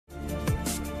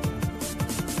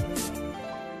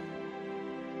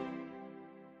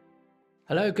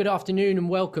Hello, good afternoon, and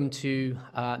welcome to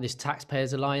this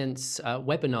Taxpayers Alliance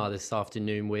webinar this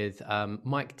afternoon with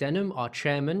Mike Denham, our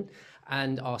chairman,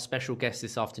 and our special guest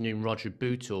this afternoon, Roger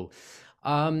Bootle.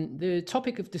 The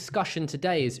topic of discussion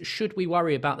today is, should we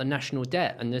worry about the national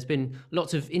debt? And there's been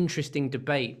lots of interesting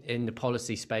debate in the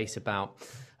policy space about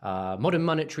modern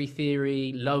monetary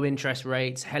theory, low interest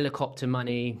rates, helicopter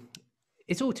money.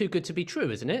 It's all too good to be true,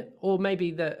 isn't it? Or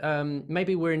maybe that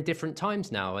maybe we're in different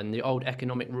times now and the old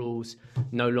economic rules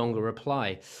no longer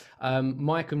apply.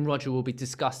 Mike and Roger will be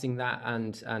discussing that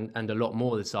and a lot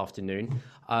more this afternoon.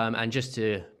 And just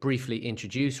to briefly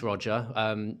introduce Roger,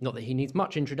 not that he needs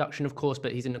much introduction, of course,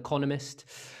 but he's an economist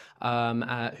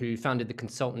who founded the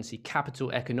consultancy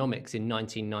Capital Economics in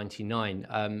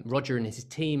 1999. Roger and his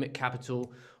team at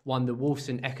Capital won the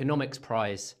Wolfson Economics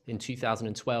Prize in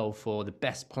 2012 for the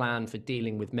best plan for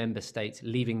dealing with member states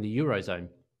leaving the Eurozone.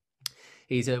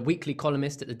 He's a weekly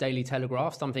columnist at the Daily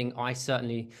Telegraph, something I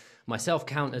certainly myself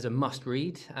count as a must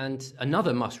read. And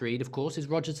another must read, of course, is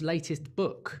Roger's latest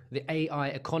book, The AI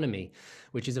Economy,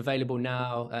 which is available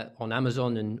now on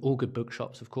Amazon and all good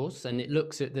bookshops, of course. And it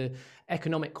looks at the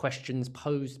economic questions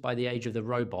posed by the age of the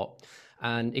robot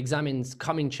and examines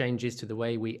coming changes to the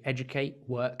way we educate,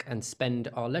 work, and spend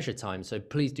our leisure time. So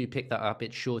please do pick that up.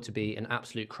 It's sure to be an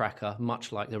absolute cracker,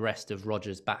 much like the rest of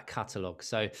Roger's back catalogue.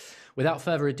 So without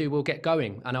further ado, we'll get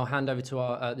going, and I'll hand over to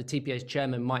our the TPA's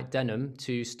chairman, Mike Denham,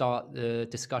 to start the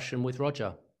discussion with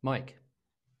Roger. Mike.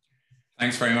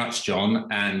 Thanks very much, John.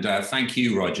 And thank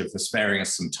you, Roger, for sparing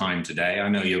us some time today. I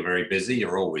know you're very busy.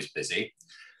 You're always busy.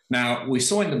 Now, we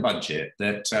saw in the budget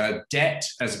that debt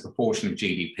as a proportion of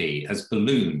GDP has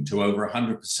ballooned to over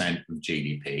 100% of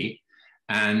GDP.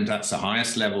 And that's the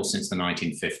highest level since the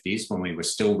 1950s, when we were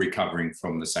still recovering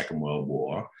from the Second World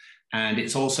War. And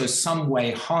it's also some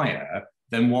way higher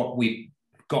than what we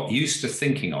got used to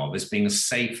thinking of as being a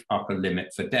safe upper limit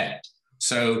for debt.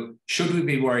 So should we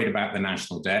be worried about the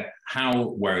national debt? How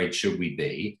worried should we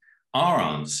be? Our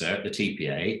answer at the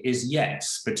TPA is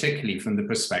yes, particularly from the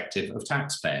perspective of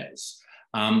taxpayers.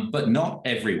 But not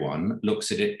everyone looks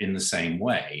at it in the same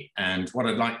way. And what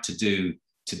I'd like to do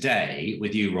today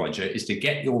with you, Roger, is to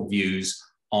get your views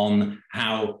on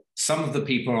how some of the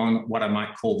people on what I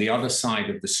might call the other side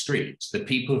of the street, the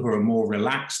people who are more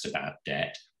relaxed about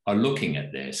debt, are looking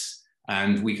at this.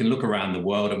 And we can look around the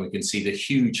world and we can see the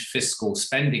huge fiscal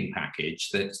spending package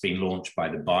that's been launched by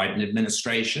the Biden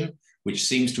administration, which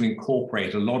seems to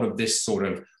incorporate a lot of this sort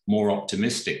of more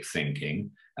optimistic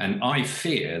thinking. And I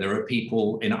fear there are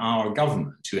people in our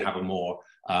government who have a more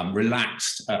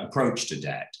relaxed approach to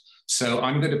debt. So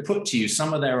I'm going to put to you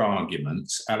some of their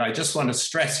arguments. And I just want to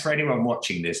stress for anyone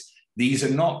watching this, these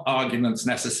are not arguments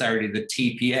necessarily the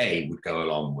TPA would go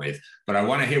along with, but I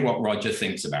want to hear what Roger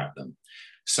thinks about them.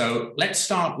 So let's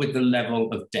start with the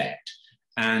level of debt.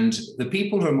 And the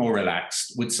people who are more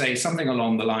relaxed would say something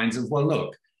along the lines of, well,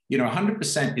 look,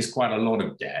 100% is quite a lot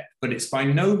of debt, but it's by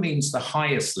no means the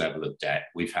highest level of debt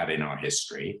we've had in our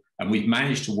history. And we've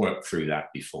managed to work through that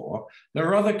before. There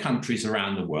are other countries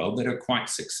around the world that are quite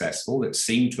successful, that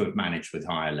seem to have managed with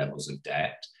higher levels of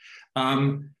debt.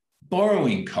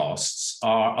 Borrowing costs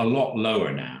are a lot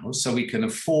lower now, so we can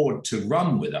afford to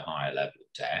run with a higher level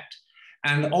of debt.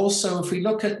 And also, if we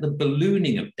look at the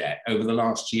ballooning of debt over the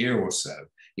last year or so,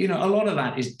 a lot of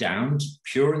that is down to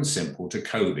pure and simple to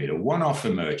COVID, a one-off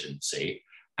emergency.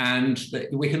 And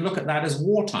we can look at that as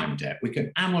wartime debt. We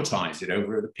can amortize it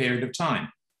over a period of time.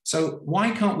 So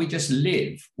why can't we just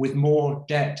live with more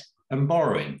debt and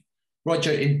borrowing?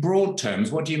 Roger, in broad terms,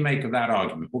 what do you make of that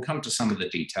argument? We'll come to some of the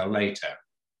detail later.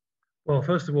 Well,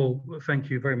 first of all,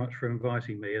 thank you very much for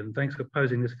inviting me, and thanks for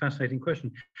posing this fascinating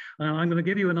question. I'm going to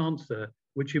give you an answer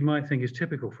which you might think is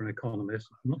typical for an economist,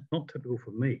 not typical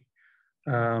for me.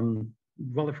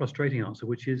 Rather frustrating answer,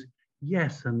 which is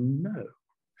yes and no.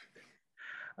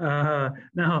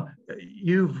 Now,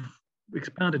 you've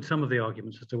expounded some of the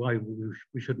arguments as to why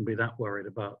we shouldn't be that worried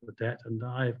about the debt, and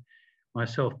I've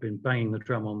myself been banging the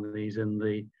drum on these in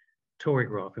the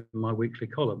Telegraph in my weekly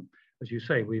column. As you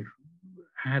say, we've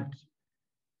had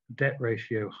debt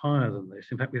ratio higher than this.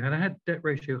 In fact, we've had debt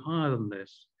ratio higher than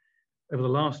this over the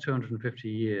last 250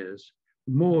 years,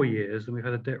 more years than we've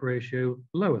had a debt ratio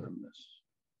lower than this.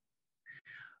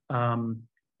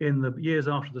 In the years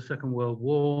after the Second World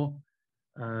War,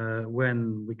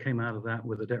 when we came out of that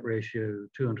with a debt ratio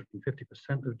 250%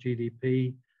 of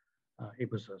GDP, it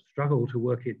was a struggle to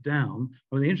work it down.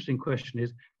 The interesting question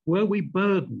is, were we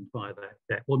burdened by that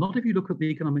debt? Well, not if you look at the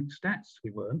economic stats, we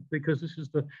weren't, because this is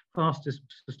the fastest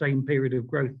sustained period of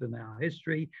growth in our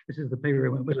history. This is the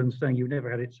period when Whitlam's saying you've never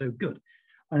had it so good.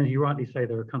 And as you rightly say,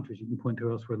 there are countries you can point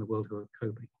to elsewhere in the world who are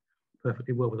coping.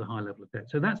 perfectly well with a high level of debt.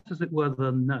 So that's, as it were,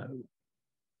 the no.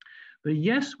 The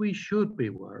yes, we should be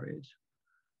worried.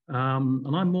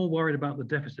 And I'm more worried about the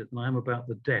deficit than I am about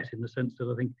the debt, in the sense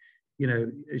that I think, you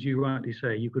know, as you rightly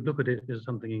say, you could look at it as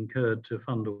something incurred to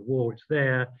fund a war. It's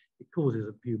there, it causes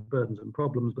a few burdens and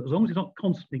problems, but as long as it's not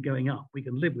constantly going up, we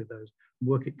can live with those and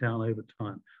work it down over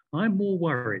time. I'm more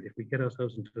worried if we get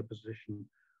ourselves into a position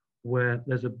where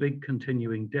there's a big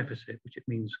continuing deficit, which it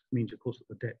means of course, that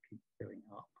the debt keeps going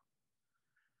up.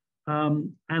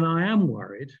 And I am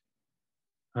worried,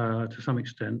 to some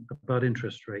extent, about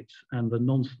interest rates and the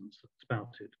nonsense that's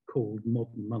spouted called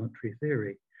modern monetary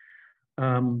theory.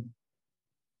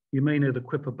 You may know the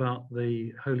quip about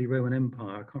the Holy Roman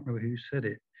Empire. I can't remember who said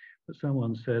it, but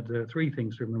someone said there are three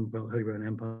things to remember about the Holy Roman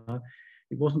Empire.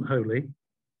 It wasn't holy, it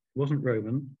wasn't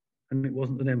Roman, and it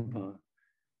wasn't an empire.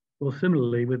 Well,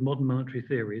 similarly with modern monetary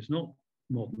theory, it's not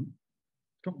modern,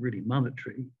 it's not really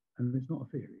monetary, and it's not a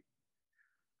theory.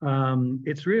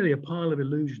 It's really a pile of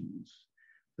illusions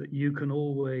that you can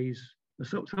always,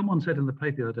 so someone said in the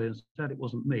paper the other day, and said it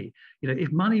wasn't me, you know,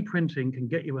 if money printing can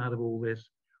get you out of all this,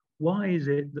 why is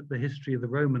it that the history of the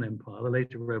Roman Empire, the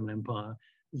later Roman Empire,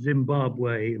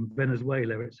 Zimbabwe and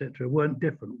Venezuela, etc., weren't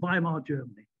different? Weimar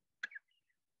Germany.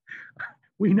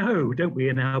 We know, don't we,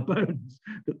 in our bones,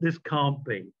 that this can't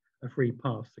be a free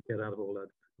pass to get out of all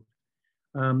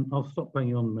that. I'll stop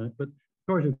banging on a minute, but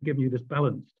sorry to have given you this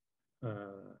balanced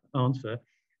answer.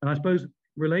 And I suppose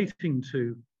relating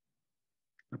to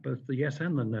both the yes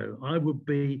and the no, I would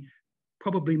be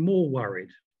probably more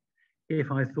worried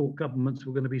if I thought governments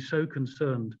were going to be so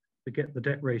concerned to get the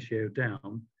debt ratio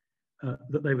down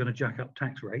that they were going to jack up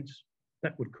tax rates.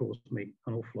 That would cause me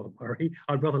an awful lot of worry.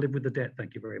 I'd rather live with the debt,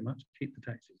 thank you very much, keep the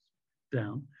taxes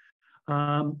down.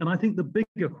 And I think the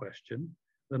bigger question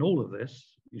than all of this,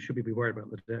 you should be worried about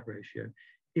the debt ratio,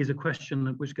 is a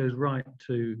question which goes right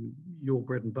to your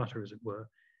bread and butter, as it were,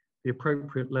 the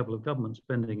appropriate level of government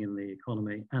spending in the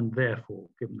economy, and therefore,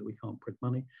 given that we can't print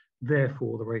money,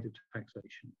 therefore the rate of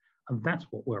taxation. And that's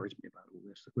what worries me about all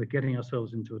this, that we're getting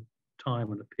ourselves into a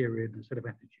time and a period and a set of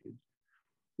attitudes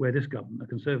where this government, a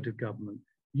Conservative government,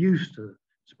 used to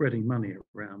spreading money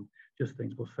around, just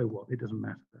thinks, well, so what, it doesn't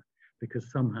matter,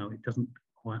 because somehow it doesn't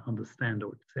quite understand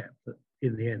or accept that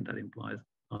in the end that implies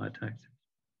higher taxes.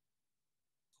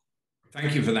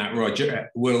 Thank you for that,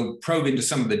 Roger. We'll probe into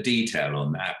some of the detail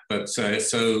on that. But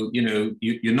so you know,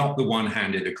 you're not the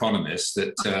one-handed economist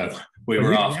that we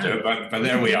were after, but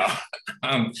there we are.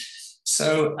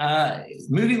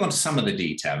 Moving on to some of the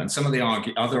detail and some of the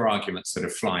other arguments that are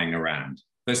flying around.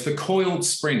 There's the coiled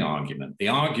spring argument, the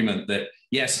argument that,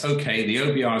 yes, okay, the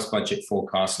OBR's budget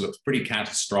forecast looks pretty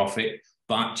catastrophic,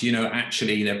 but, you know,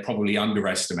 actually, they're probably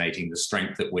underestimating the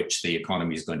strength at which the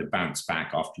economy is going to bounce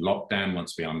back after lockdown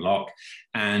once we unlock.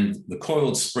 And the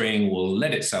coiled spring will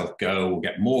let itself go, we'll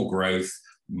get more growth,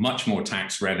 much more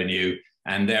tax revenue.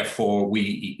 And therefore,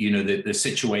 we, you know, the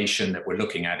situation that we're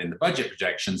looking at in the budget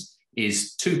projections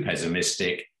is too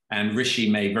pessimistic. And Rishi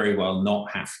may very well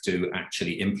not have to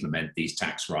actually implement these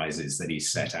tax rises that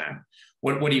he's set out.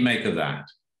 What do you make of that?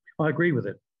 I agree with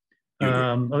it.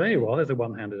 Oh, there you are, there's a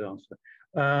one-handed answer.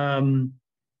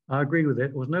 I agree with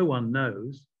it. Well, no one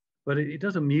knows, but it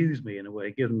does amuse me in a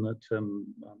way, given that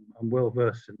I'm well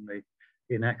versed in the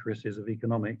inaccuracies of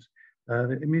economics.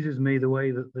 It amuses me the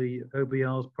way that the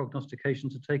OBR's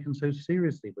prognostications are taken so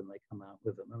seriously when they come out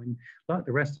with them. I mean, like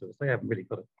the rest of us, they haven't really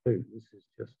got a clue. This is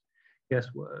just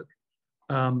guesswork.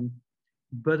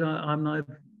 But I've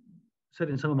said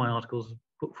in some of my articles,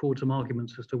 put forward some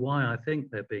arguments as to why I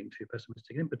think they're being too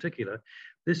pessimistic. In particular,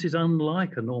 this is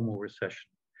unlike a normal recession.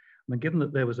 I mean, given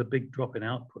that there was a big drop in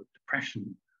output,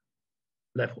 depression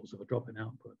levels of a drop in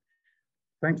output,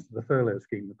 thanks to the furlough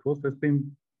scheme, of course, there's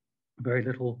been very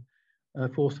little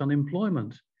forced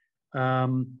unemployment.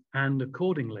 And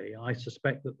accordingly, I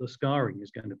suspect that the scarring is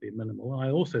going to be minimal.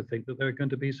 I also think that there are going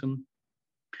to be some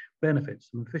benefits,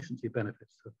 some efficiency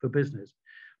benefits for business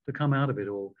to come out of it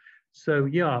all. So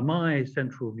yeah, my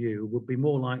central view would be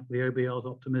more like the OBR's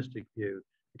optimistic view.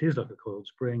 It is like a coiled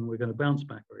spring. We're going to bounce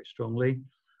back very strongly.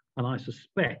 And I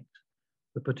suspect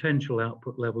the potential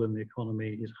output level in the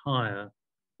economy is higher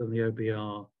than the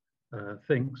OBR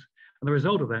thinks. And the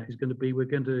result of that is going to be we're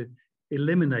going to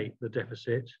eliminate the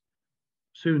deficit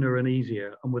sooner and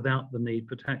easier and without the need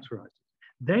for tax rises.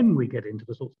 Then we get into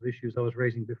the sorts of issues I was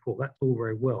raising before. That's all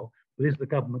very well, but is the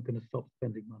government going to stop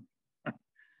spending money?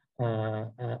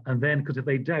 And then, because if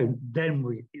they don't, then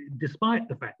we, despite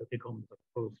the fact that the economy is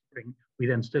a coiled spring, we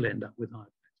then still end up with higher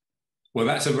taxes. Well,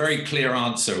 that's a very clear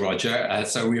answer, Roger.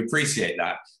 So we appreciate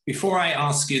that. Before I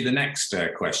ask you the next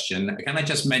question, can I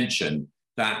just mention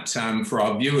that for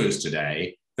our viewers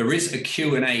today, there is a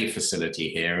Q&A facility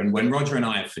here. And when Roger and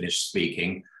I have finished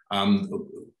speaking,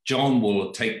 John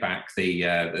will take back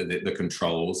the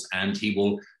controls, and he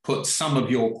will put some of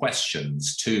your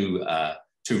questions to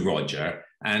Roger.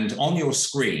 And on your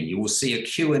screen, you will see a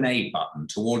Q&A button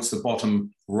towards the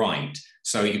bottom right.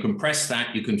 So you can press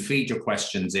that, you can feed your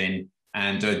questions in,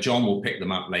 and John will pick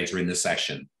them up later in the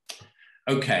session.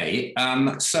 Okay,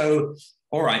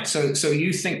 all right, so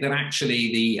you think that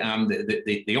actually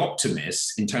the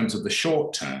optimists in terms of the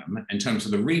short term, in terms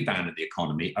of the rebound of the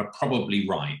economy, are probably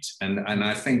right. And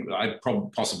I think I'd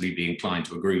possibly be inclined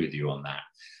to agree with you on that.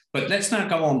 But let's now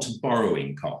go on to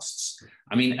borrowing costs.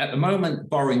 I mean, at the moment,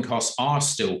 borrowing costs are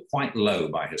still quite low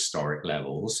by historic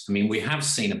levels. I mean, we have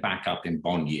seen a backup in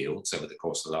bond yields over the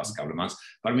course of the last couple of months.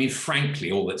 But I mean,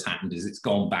 frankly, all that's happened is it's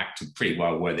gone back to pretty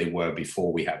well where they were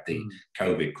before we had the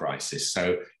COVID crisis.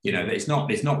 So, you know, it's not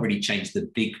really changed the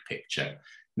big picture.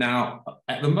 Now,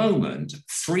 at the moment,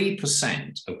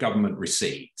 3% of government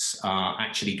receipts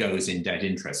actually goes in debt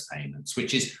interest payments,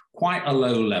 which is quite a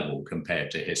low level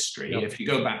compared to history. Yep. If you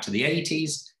go back to the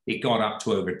 80s, it got up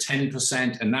to over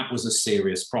 10%, and that was a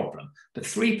serious problem. But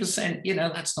 3%, you know,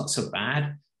 that's not so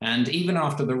bad. And even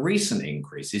after the recent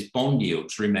increases, bond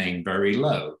yields remain very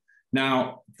low.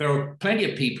 Now, there are plenty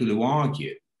of people who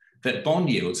argue that bond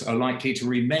yields are likely to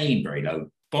remain very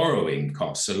low. Borrowing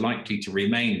costs are likely to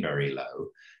remain very low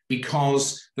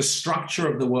because the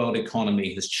structure of the world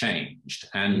economy has changed.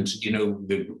 And, you know,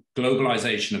 the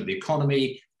globalization of the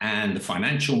economy and the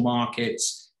financial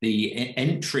markets, the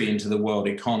entry into the world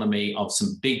economy of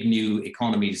some big new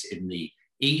economies in the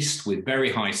East with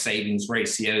very high savings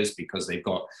ratios because they've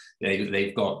got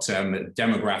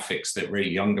demographics that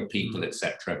really younger people,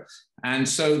 etc. And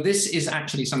so this is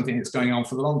actually something that's going on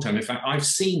for the long term. In fact, I've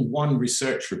seen one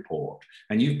research report,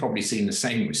 and you've probably seen the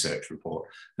same research report,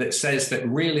 that says that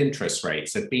real interest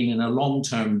rates have been in a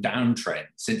long-term downtrend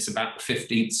since about the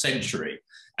 15th century.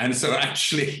 And so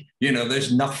actually, you know,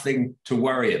 there's nothing to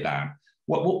worry about.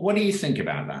 What do you think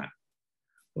about that?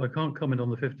 Well, I can't comment on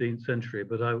the 15th century,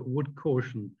 but I would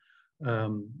caution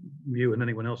you and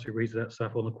anyone else who reads that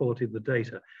stuff on the quality of the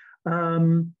data.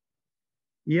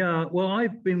 Yeah, well,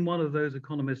 I've been one of those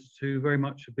economists who very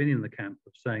much have been in the camp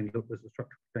of saying, look, there's a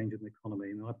structural change in the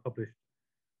economy. And I published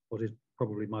what is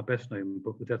probably my best known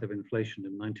book, The Death of Inflation,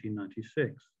 in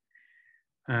 1996.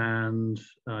 And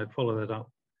I followed that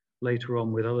up later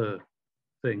on with other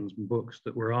things and books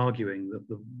that were arguing that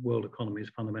the world economy is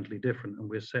fundamentally different and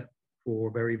we're set for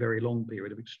a very, very long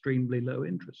period of extremely low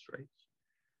interest rates.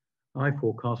 I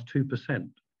forecast 2%,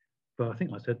 but I think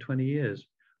I said 20 years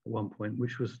at one point,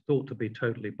 which was thought to be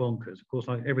totally bonkers. Of course,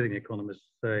 like everything economists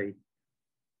say,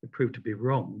 it proved to be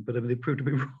wrong, but I mean, it proved to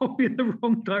be wrong in the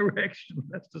wrong direction.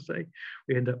 That's to say,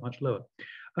 we end up much lower.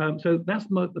 So that's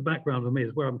the background for me,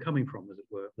 is where I'm coming from, as it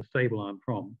were, the stable I'm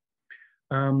from.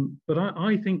 But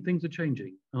I think things are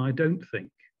changing, and I don't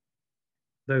think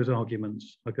those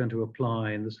arguments are going to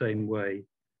apply in the same way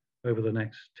over the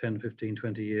next 10, 15,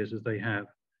 20 years as they have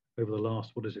over the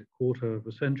last, quarter of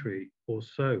a century or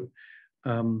so.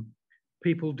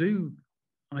 People do,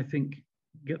 I think,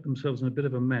 get themselves in a bit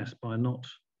of a mess by not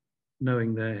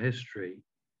knowing their history.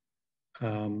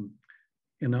 You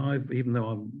know, even though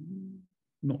I'm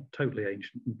not totally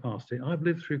ancient and past it, I've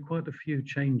lived through quite a few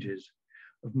changes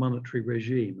of monetary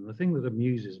regime. And the thing that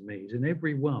amuses me is in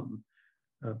every one,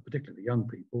 particularly young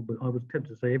people, but I would tend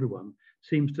to say everyone,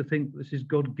 seems to think this is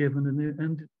God-given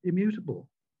and immutable.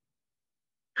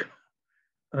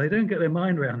 They don't get their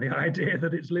mind around the idea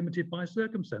that it's limited by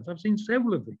circumstance. I've seen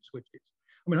several of these switches.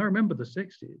 I mean, I remember the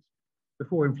 60s,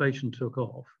 before inflation took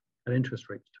off and interest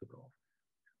rates took off.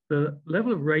 The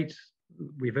level of rates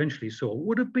we eventually saw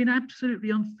would have been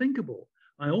absolutely unthinkable.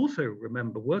 I also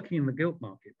remember working in the gilt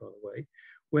market, by the way,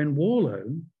 when war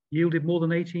loan yielded more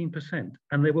than 18%.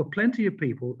 And there were plenty of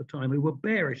people at the time who were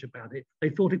bearish about it. They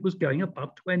thought it was going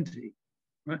above 20,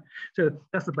 right? So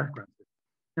that's the background.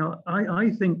 Now, I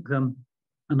think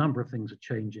a number of things are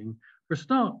changing. For a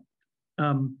start,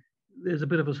 there's a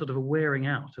bit of a sort of a wearing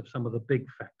out of some of the big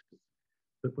factors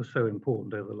that were so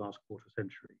important over the last quarter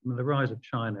century. I mean, the rise of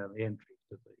China and the entry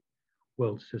to the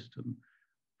world system,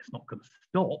 it's not going to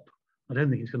stop. I don't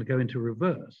think it's going to go into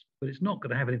reverse, but it's not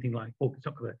going to have anything like, or it's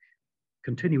not going to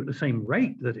continue at the same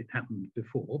rate that it happened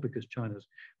before, because China's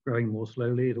growing more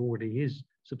slowly. It already is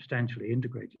substantially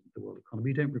integrated into the world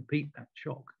economy. You don't repeat that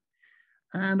shock.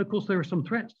 And of course, there are some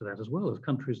threats to that as well. As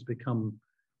countries become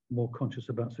more conscious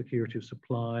about security of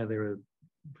supply, there are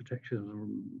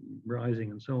protections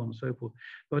rising and so on and so forth.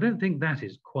 But I don't think that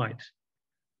is quite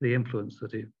the influence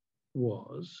that it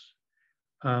was.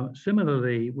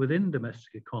 Similarly, within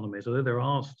domestic economies, although there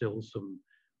are still some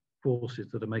forces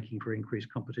that are making for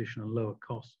increased competition and lower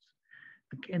costs.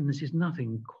 Again, this is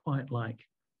nothing quite like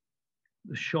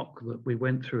the shock that we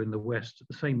went through in the West at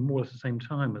the same, more or less the same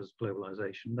time as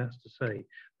globalization. That's to say,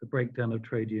 the breakdown of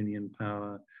trade union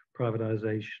power,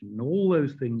 privatization, all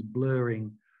those things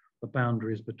blurring the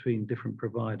boundaries between different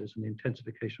providers and the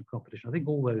intensification of competition. I think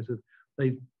all those,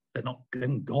 they're not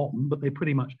gone, but they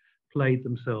pretty much played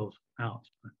themselves out,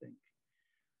 I think.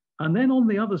 And then on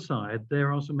the other side,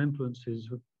 there are some influences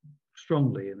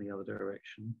strongly in the other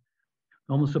direction.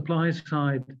 On the supply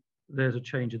side, there's a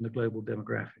change in the global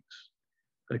demographics.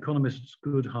 Economists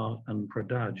Goodhart and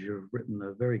Pradaj have written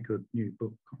a very good new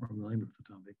book, I can't remember the name of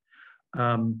the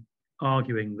time,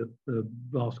 arguing that the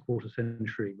last quarter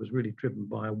century was really driven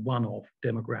by a one-off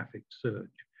demographic surge,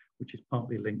 which is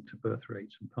partly linked to birth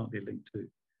rates and partly linked to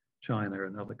China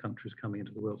and other countries coming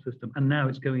into the world system. And now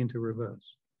it's going into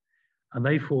reverse. And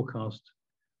they forecast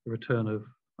the return of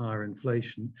higher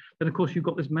inflation. Then, of course, you've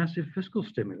got this massive fiscal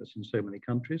stimulus in so many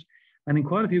countries. And in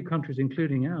quite a few countries,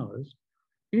 including ours,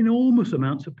 enormous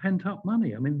amounts of pent-up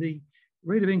money. I mean, the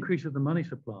rate of increase of the money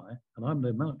supply, and I'm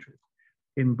no monetarist,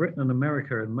 in Britain and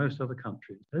America and most other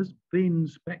countries has been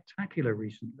spectacular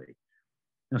recently.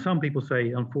 Now, some people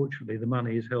say, unfortunately, the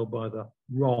money is held by the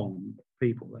wrong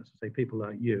people. That's to say, people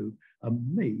like you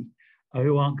and me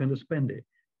who aren't going to spend it.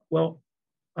 Well,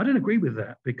 I don't agree with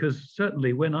that, because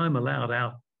certainly when I'm allowed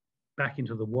out back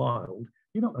into the wild,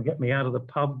 you're not going to get me out of the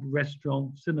pub,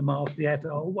 restaurant, cinema,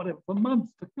 theatre, or whatever for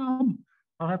months to come.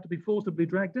 I'll have to be forcibly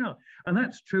dragged out. And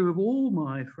that's true of all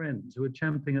my friends who are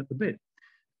champing at the bit.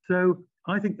 So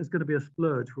I think there's going to be a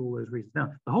splurge for all those reasons.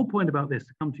 Now, the whole point about this,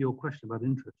 to come to your question about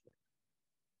interest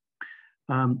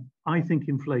rates, I think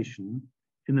inflation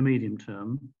in the medium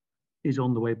term is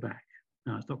on the way back.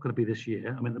 Now, it's not going to be this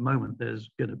year. I mean, at the moment, there's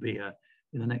going to be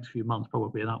in the next few months,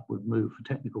 probably an upward move for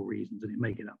technical reasons, and it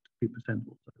may get up to 2%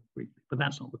 or so briefly. But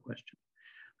that's not the question.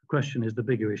 The question is the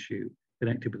bigger issue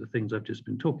connected with the things I've just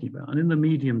been talking about. And in the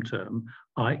medium term,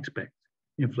 I expect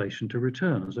inflation to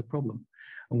return as a problem.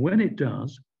 And when it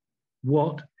does,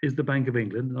 what is the Bank of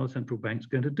England and other central banks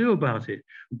going to do about it?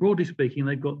 Broadly speaking,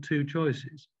 they've got two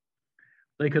choices.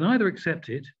 They can either accept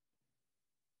it,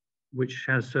 which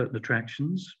has certain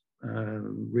attractions.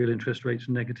 Real interest rates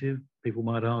are negative. People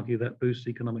might argue that boosts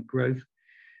economic growth,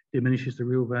 diminishes the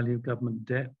real value of government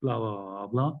debt, blah, blah, blah,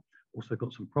 blah. Also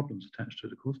got some problems attached to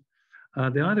it, of course.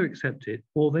 They either accept it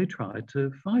or they try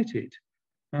to fight it.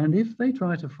 And if they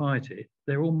try to fight it,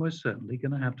 they're almost certainly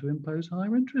going to have to impose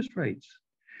higher interest rates.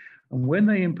 And when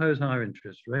they impose higher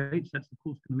interest rates, that's of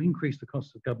course going to increase the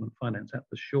cost of government finance at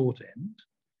the short end,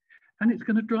 and it's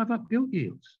going to drive up gilt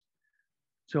yields.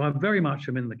 So I very much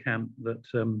am in the camp that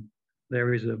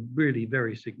there is a really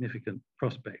very significant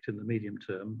prospect in the medium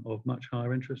term of much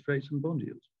higher interest rates and bond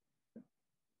yields.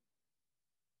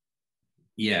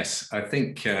 Yes, I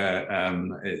think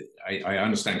I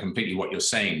understand completely what you're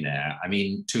saying there. I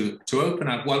mean, to open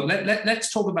up, well,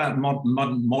 let's talk about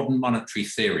modern monetary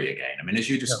theory again. I mean, as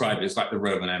you described, it's like the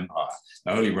Roman Empire,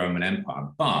 the Holy Roman Empire.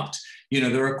 But, you know,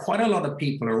 there are quite a lot of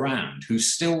people around who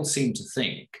still seem to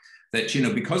think that, you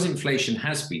know, because inflation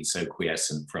has been so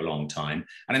quiescent for a long time,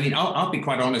 and I mean, I'll be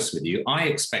quite honest with you, I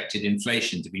expected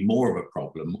inflation to be more of a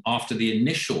problem after the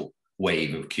initial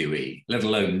wave of QE, let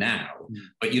alone now.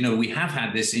 But, you know, we have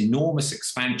had this enormous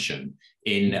expansion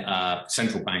in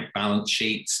central bank balance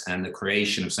sheets and the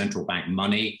creation of central bank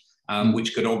money,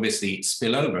 which could obviously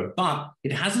spill over, but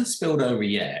it hasn't spilled over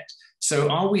yet. So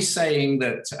are we saying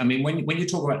that, I mean, when you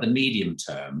talk about the medium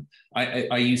term,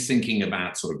 are you thinking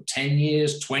about sort of 10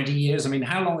 years, 20 years? I mean,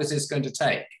 how long is this going to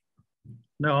take?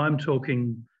 No, I'm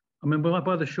talking, I mean,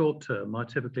 by the short term, I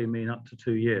typically mean up to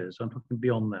 2 years. I'm talking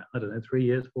beyond that. I don't know, 3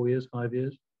 years, 4 years, 5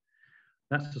 years.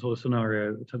 That's the sort of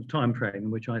scenario, time frame in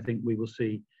which I think we will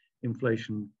see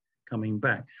inflation coming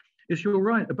back. Yes, you're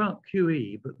right about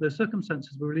QE, but the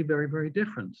circumstances were really very, very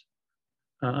different.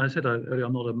 I said earlier,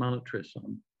 I'm not a monetarist.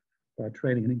 I'm by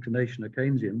training and inclination a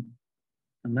Keynesian,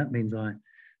 and that means I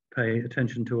pay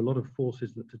attention to a lot of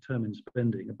forces that determine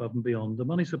spending above and beyond the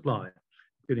money supply,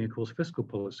 including, of course, fiscal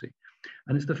policy.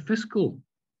 And it's the fiscal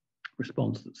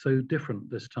response that's so different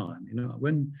this time. You know,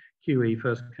 when QE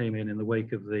first came in the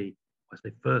wake of the, I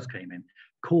say first came in,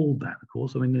 called that, of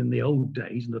course, I mean, in the old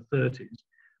days, in the 30s,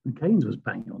 and Keynes was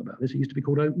banging on about this, it used to be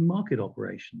called open market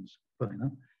operations, funny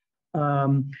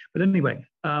enough. But anyway,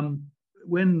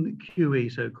 when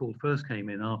QE, so-called, first came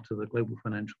in after the global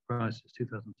financial crisis,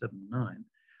 2007-9,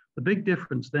 the big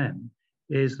difference then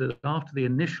is that after the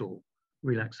initial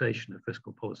relaxation of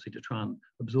fiscal policy to try and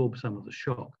absorb some of the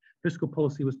shock, fiscal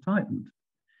policy was tightened.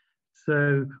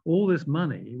 So all this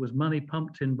money was money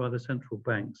pumped in by the central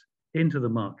banks into the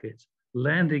markets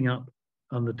landing up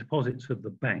on the deposits of the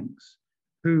banks,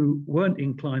 who weren't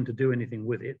inclined to do anything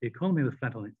with it. The economy was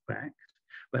flat on its back.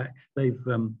 But they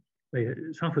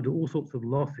suffered all sorts of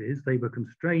losses. They were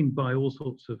constrained by all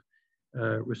sorts of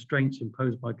restraints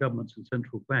imposed by governments and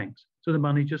central banks. So the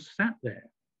money just sat there.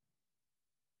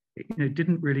 It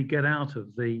didn't really get out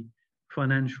of the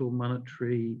financial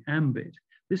monetary ambit.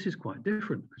 This is quite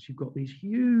different because you've got these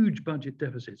huge budget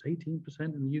deficits, 18%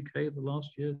 in the UK of the last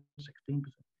year, 16%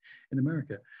 in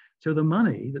America. So the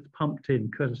money that's pumped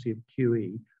in courtesy of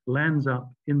QE lands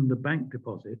up in the bank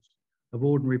deposits of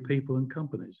ordinary people and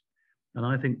companies. And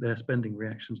I think their spending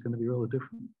reaction is going to be rather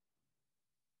different.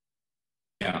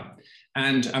 Yeah.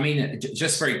 And I mean,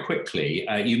 just very quickly,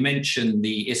 you mentioned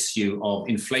the issue of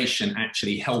inflation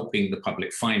actually helping the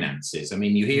public finances. I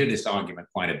mean, you hear this argument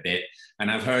quite a bit,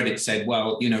 and I've heard it said,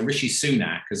 well, Rishi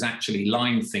Sunak has actually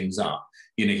lined things up.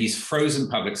 He's frozen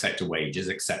public sector wages,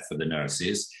 except for the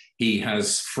nurses. He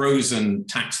has frozen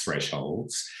tax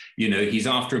thresholds. He's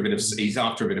after a bit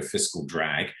of fiscal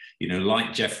drag.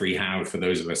 Like Geoffrey Howard, for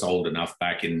those of us old enough,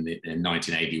 back in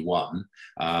 1981.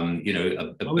 I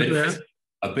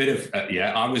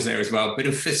was there as well. A bit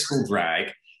of fiscal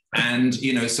drag, and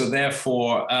so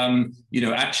therefore,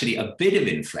 actually, a bit of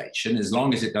inflation, as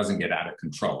long as it doesn't get out of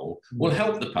control, will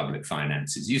help the public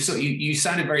finances. You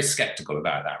sounded very sceptical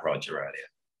about that, Roger, earlier.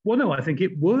 Well, no, I think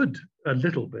it would, a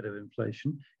little bit of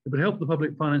inflation. It would help the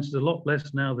public finances a lot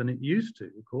less now than it used to,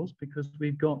 of course, because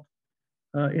we've got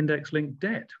index-linked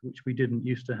debt, which we didn't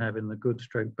used to have in the good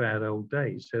stroke bad old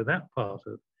days. So that part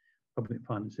of public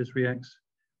finances reacts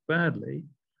badly.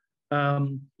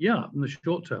 In the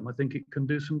short term, I think it can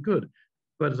do some good.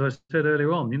 But as I said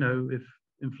earlier on, if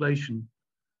inflation,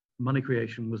 money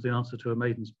creation was the answer to a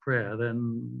maiden's prayer,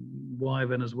 then why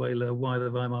Venezuela, why the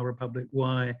Weimar Republic,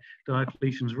 why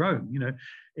Diocletian's Rome?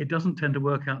 It doesn't tend to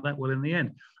work out that well in the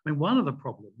end. I mean, one of the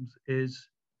problems is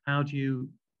how do you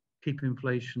keep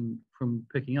inflation from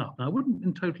picking up? Now, I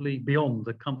wouldn't totally beyond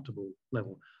the comfortable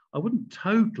level. I wouldn't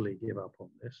totally give up on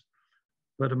this.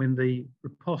 But I mean, the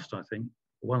riposte, I think,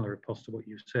 one of the ripostes to what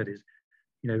you said is,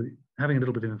 having a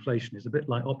little bit of inflation is a bit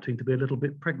like opting to be a little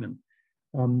bit pregnant.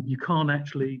 You can't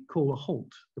actually call a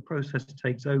halt. The process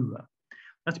takes over.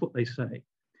 That's what they say.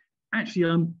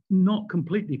 Actually, I'm not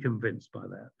completely convinced by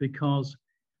that, because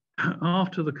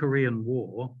after the Korean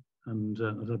War, and I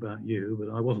don't know about you, but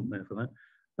I wasn't there for that,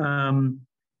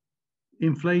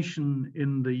 inflation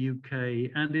in the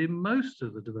UK and in most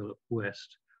of the developed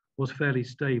West was fairly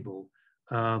stable.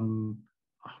 I'm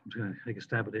going to take a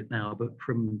stab at it now, but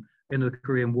from end of the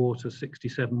Korean War to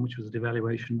 67, which was a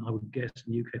devaluation, I would guess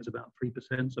in the UK it's about 3%,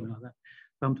 something like that.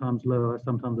 Sometimes lower,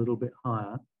 sometimes a little bit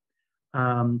higher.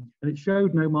 And it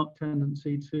showed no marked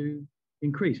tendency to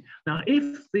increase. Now,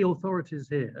 if the authorities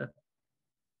here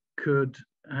could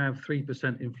have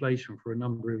 3% inflation for a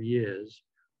number of years,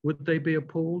 would they be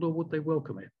appalled or would they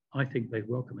welcome it? I think they'd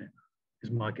welcome it,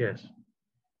 is my guess.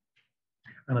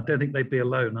 And I don't think they'd be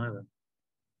alone either.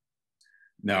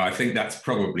 No, I think that's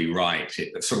probably right.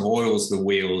 It sort of oils the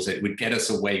wheels. It would get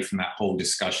us away from that whole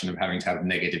discussion of having to have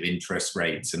negative interest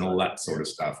rates and all that sort of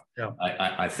stuff. Yeah.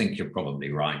 I think you're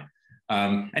probably right.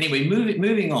 Anyway,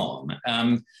 moving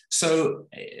on. So,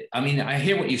 I mean, I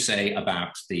hear what you say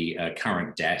about the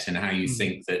current debt and how you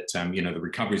think that, the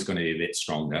recovery is going to be a bit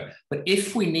stronger. But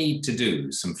if we need to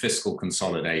do some fiscal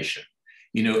consolidation,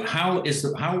 what is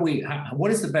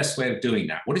the best way of doing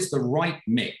that? What is the right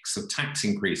mix of tax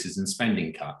increases and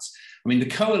spending cuts? I mean, the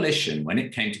coalition, when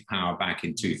it came to power back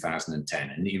in 2010,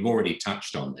 and you've already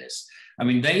touched on this, I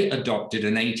mean, they adopted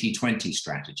an 80-20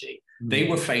 strategy. They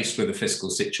were faced with a fiscal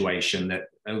situation that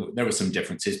there were some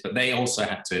differences, but they also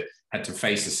had to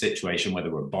face a situation where they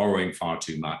were borrowing far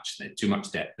too much, too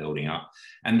much debt building up.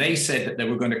 And they said that they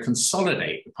were going to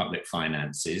consolidate the public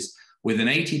finances with an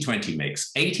 80-20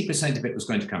 mix. 80% of it was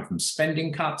going to come from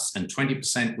spending cuts and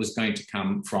 20% was going to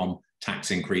come from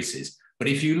tax increases. But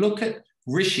if you look at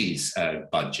Rishi's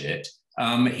budget,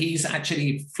 he's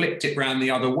actually flipped it around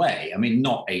the other way. I mean,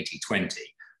 not 80-20,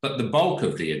 but the bulk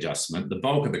of the adjustment, the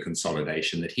bulk of the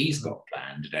consolidation that he's got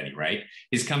planned at any rate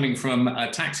is coming from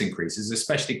tax increases,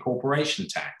 especially corporation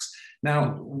tax.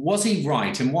 Now, was he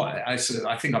right? And what I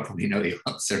think I probably know the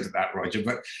answer to that, Roger,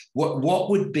 but what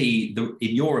would be,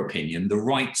 in your opinion, the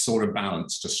right sort of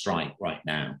balance to strike right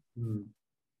now?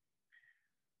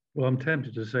 Well, I'm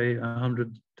tempted to say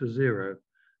 100-0.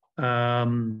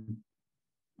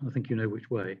 I think you know which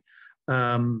way.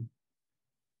 I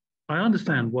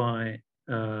understand why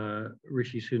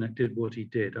Rishi Sunak did what he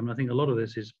did. I mean, I think a lot of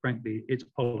this is, frankly, it's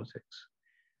politics.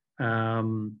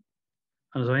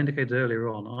 And as I indicated earlier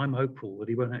on, I'm hopeful that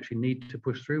he won't actually need to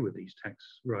push through with these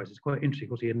tax rises. It's quite interesting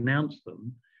because he announced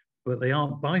them, but they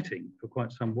aren't biting for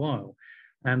quite some while.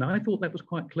 And I thought that was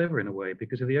quite clever in a way,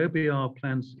 because if the OBR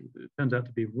plans turns out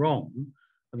to be wrong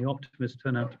and the optimists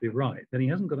turn out to be right, then he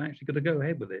hasn't actually got to go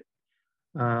ahead with it.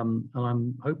 And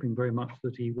I'm hoping very much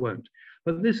that he won't.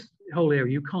 But this whole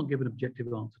area, you can't give an objective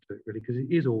answer to it really, because it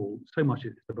is all, so much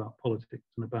it's about politics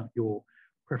and about your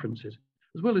preferences,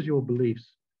 as well as your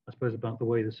beliefs, I suppose, about the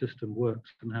way the system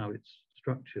works and how it's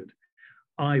structured.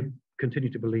 I continue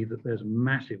to believe that there's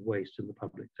massive waste in the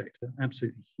public sector,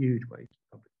 absolutely huge waste in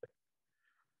the public sector,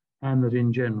 and that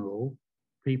in general,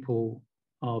 people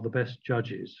are the best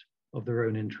judges of their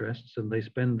own interests, and they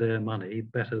spend their money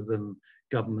better than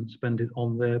government spend it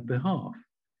on their behalf.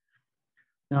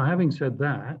 Now, having said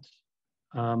that,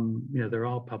 there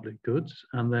are public goods,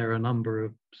 and there are a number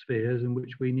of spheres in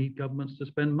which we need governments to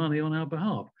spend money on our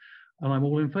behalf, and I'm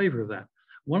all in favour of that.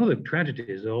 One of the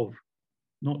tragedies of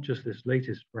not just this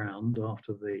latest round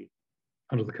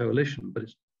under the coalition, but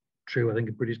it's true, I think,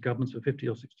 of British governments for 50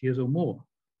 or 60 years or more,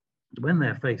 when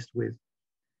they're faced with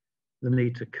the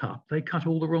need to cut, they cut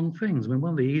all the wrong things. I mean,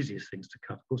 one of the easiest things to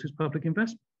cut, of course, is public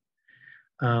investment.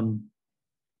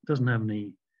 Doesn't have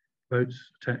any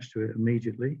votes attached to it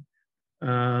immediately.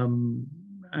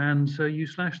 And so you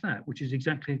slash that, which is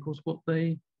exactly, of course, what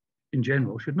they, in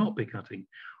general, should not be cutting.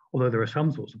 Although there are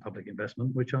some sorts of public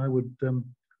investment which I would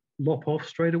lop off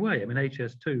straight away. I mean,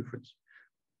 HS2, for instance,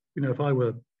 if I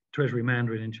were Treasury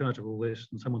Mandarin in charge of all this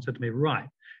and someone said to me, right,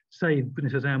 say,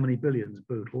 goodness knows how many billions,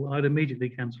 Bootle, I'd immediately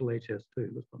cancel HS2.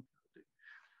 That's what I do.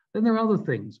 Then there are other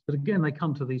things, but again, they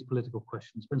come to these political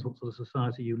questions. Depends what sort of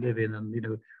society you live in, and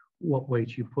what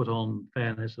weight you put on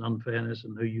fairness and unfairness,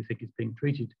 and who you think is being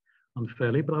treated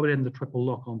unfairly. But I would end the triple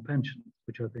lock on pensions,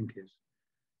 which I think is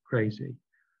crazy.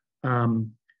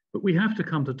 But we have to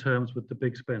come to terms with the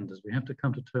big spenders. We have to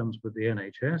come to terms with the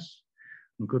NHS,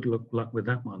 and good luck with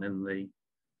that one in the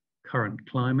current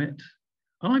climate.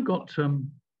 And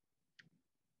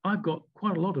I've got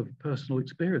quite a lot of personal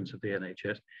experience of the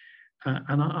NHS,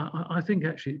 and I think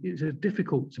actually it's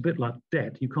a bit like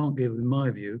debt. You can't give, in my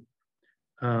view,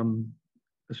 a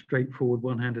straightforward,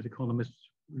 one-handed economist's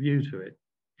view to it.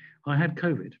 I had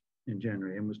COVID in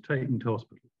January and was taken to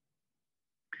hospital,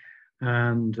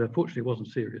 and fortunately it wasn't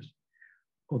serious,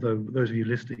 although those of you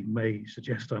listening may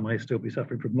suggest I may still be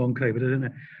suffering from long COVID, I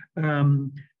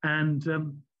don't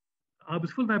know. I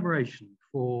was full of admiration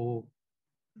for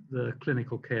the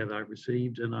clinical care that I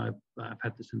received, and I've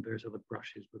had this in various other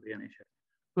brushes with the NHS.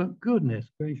 But goodness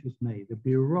gracious me, the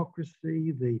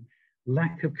bureaucracy, the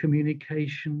lack of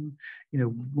communication,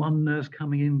 one nurse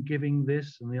coming in giving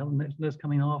this and the other next nurse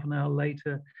coming half an hour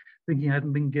later thinking I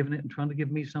hadn't been given it and trying to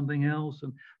give me something else,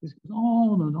 and this goes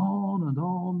on and on and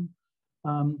on.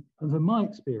 And from my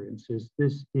experiences,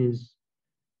 this is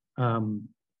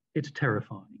it's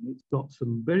terrifying. It's got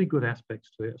some very good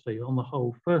aspects to it, so on the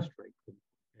whole, first-rate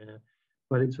care,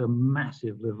 but it's a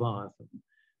massive leviathan,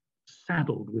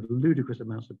 saddled with ludicrous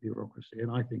amounts of bureaucracy, and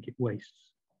I think it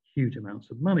wastes huge amounts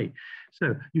of money.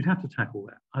 So you'd have to tackle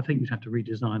that. I think you'd have to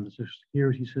redesign the social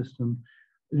security system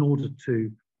in order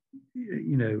to,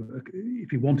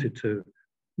 if you wanted to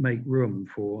make room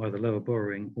for either lower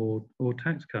borrowing or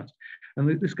tax cuts.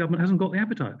 And this government hasn't got the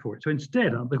appetite for it. So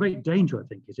instead, the great danger, I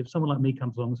think, is if someone like me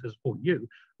comes along and says, oh,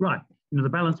 the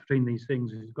balance between these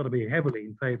things has got to be heavily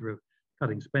in favour of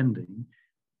cutting spending.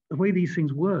 The way these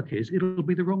things work is it'll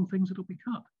be the wrong things that'll be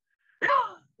cut,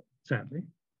 sadly.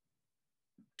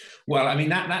 Well, I mean,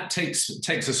 that takes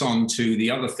us on to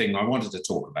the other thing I wanted to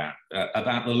talk about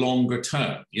the longer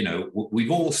term.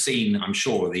 We've all seen, I'm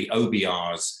sure, the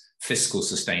OBR's fiscal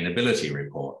sustainability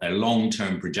report, their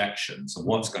long-term projections of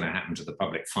what's going to happen to the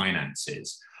public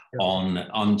finances on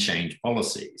unchanged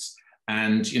policies.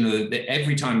 And,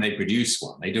 every time they produce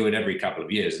one, they do it every couple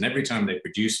of years, and every time they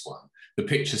produce one, the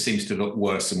picture seems to look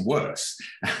worse and worse.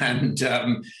 And,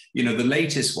 the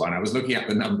latest one, I was looking at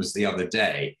the numbers the other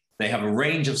day, they have a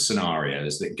range of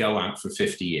scenarios that go out for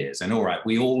 50 years. And all right,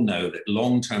 we all know that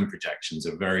long-term projections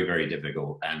are very, very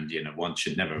difficult. And, one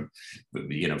should never,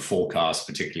 forecast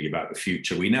particularly about the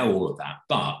future. We know all of that,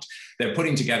 but they're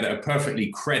putting together a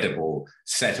perfectly credible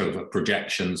set of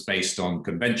projections based on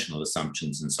conventional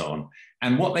assumptions and so on.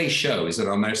 And what they show is that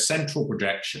on their central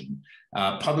projection,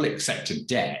 public sector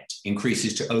debt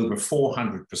increases to over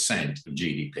 400% of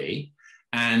GDP.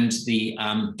 And the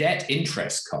debt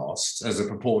interest costs as a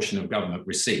proportion of government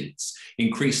receipts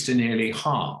increased to nearly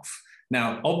half.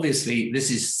 Now, obviously,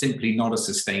 this is simply not a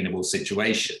sustainable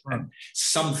situation. And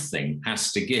something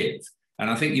has to give. And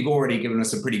I think you've already given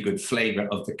us a pretty good flavour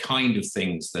of the kind of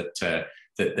things that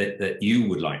that you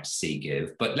would like to see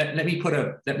give. But let me put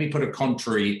a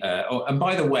contrary. And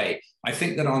by the way, I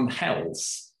think that on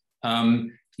health,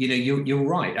 you know, you're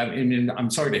right. I mean, I'm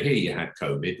sorry to hear you had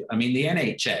COVID. I mean, the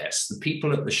NHS, the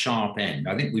people at the sharp end,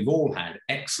 I think we've all had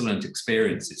excellent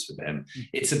experiences with them.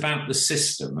 It's about the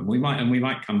system, and we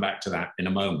might come back to that in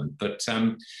a moment. But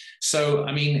so,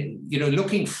 I mean, you know,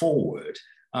 looking forward,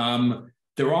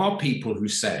 there are people who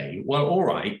say, well, all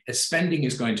right, spending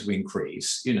is going to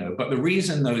increase, you know, but the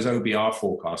reason those OBR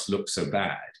forecasts look so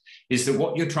bad is that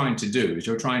what you're trying to do is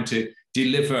you're trying to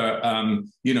deliver,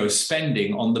 you know,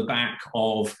 spending on the back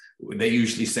of, they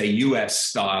usually say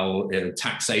US-style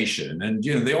taxation. And,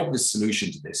 you know, the obvious solution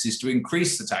to this is to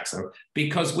increase the tax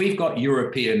because we've got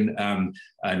European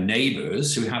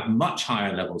neighbors who have much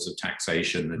higher levels of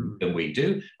taxation than we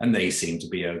do, and they seem to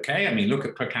be okay. I mean, look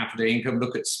at per capita income,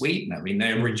 look at Sweden. I mean,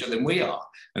 they're richer than we are,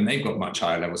 and they've got much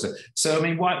higher levels. So I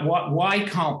mean, why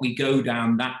can't we go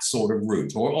down that sort of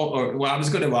route? Or well, I was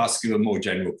going to ask you a more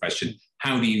general question.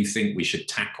 How do you think we should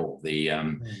tackle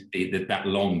that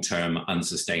long-term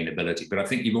unsustainability? But I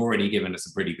think you've already given us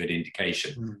a pretty good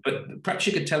indication. But perhaps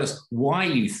you could tell us why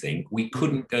you think we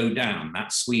couldn't go down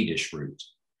that Swedish route.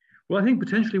 Well, I think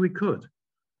potentially we could.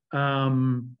 I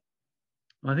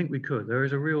think we could. There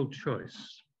is a real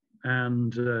choice,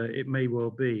 and it may well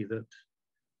be that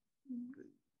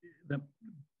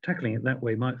tackling it that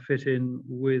way might fit in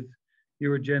with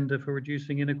your agenda for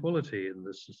reducing inequality in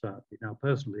this society. Now,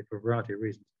 personally, for a variety of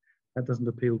reasons, that doesn't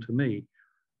appeal to me,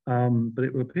 but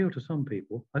it will appeal to some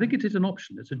people. I think it is an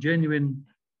option. It's a genuine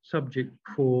subject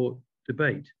for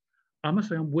debate. I must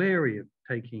say I'm wary of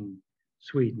taking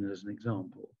Sweden as an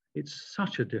example. It's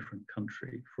such a different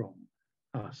country from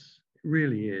us. It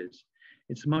really is.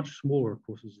 It's much smaller, of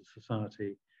course, as a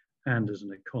society and as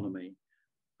an economy.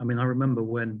 I mean, I remember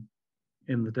when,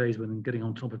 in the days when getting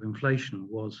on top of inflation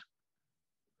was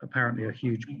apparently a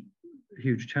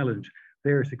huge challenge,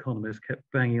 various economists kept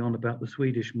banging on about the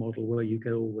Swedish model, where you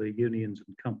get all the unions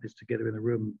and companies together in a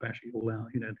room and bash it all out,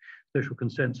 you know, social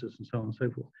consensus and so on and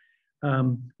so forth.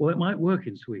 Well, it might work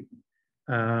in Sweden,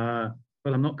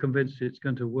 but I'm not convinced it's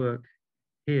going to work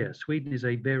here. Sweden is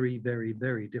a very, very,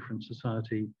 very different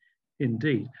society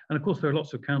indeed. And of course, there are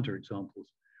lots of counterexamples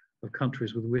of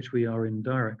countries with which we are in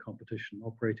direct competition,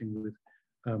 operating with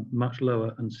much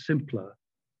lower and simpler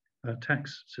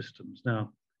tax systems. Now,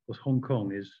 of course, Hong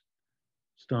Kong is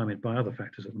stymied by other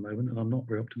factors at the moment, and I'm not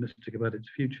very optimistic about its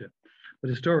future.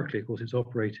 But historically, of course, it's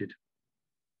operated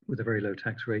with a very low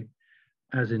tax rate,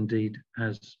 as indeed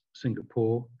has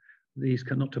Singapore. These,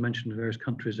 not to mention various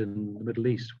countries in the Middle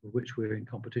East, with which we're in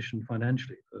competition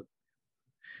financially for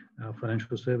our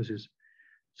financial services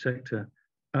sector.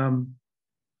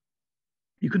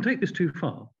 You can take this too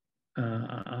far.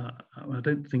 I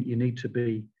don't think you need to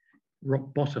be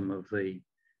rock bottom of the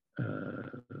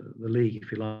league,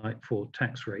 if you like, for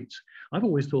tax rates. I've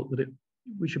always thought that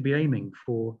we should be aiming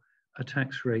for a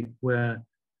tax rate where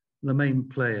the main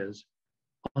players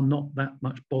are not that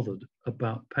much bothered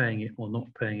about paying it or not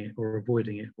paying it or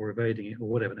avoiding it or evading it or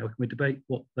whatever. Now, we debate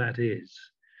what that is.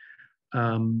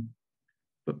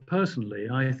 But personally,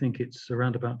 I think it's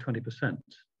around about 20%.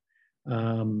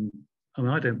 I mean,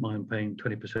 I don't mind paying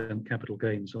 20% capital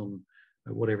gains on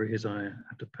whatever it is I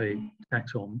have to pay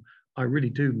tax on. I really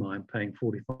do mind paying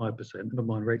 45%, never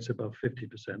mind rates above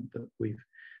 50% that we've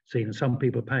seen, and some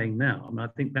people are paying now. I mean, I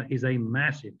think that is a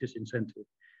massive disincentive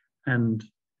and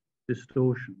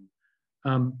distortion.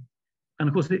 And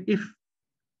of course, if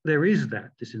there is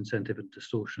that disincentive and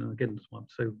distortion, and again, that's why I'm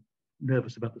so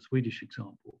nervous about the Swedish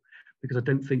example, because I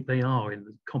don't think they are in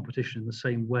the competition in the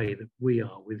same way that we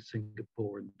are with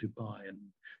Singapore and Dubai and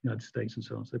the United States and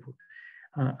so on and so forth.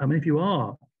 I mean, if you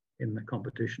are in the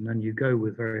competition and you go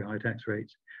with very high tax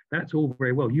rates, that's all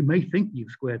very well. You may think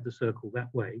you've squared the circle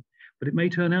that way, but it may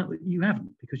turn out that you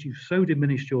haven't, because you've so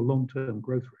diminished your long-term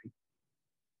growth rate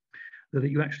that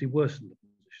you actually worsen the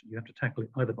position. You have to tackle it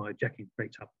either by jacking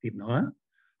rates up even higher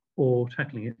or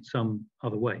tackling it some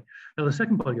other way. Now, the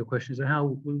second part of your question is,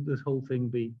 how will this whole thing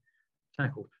be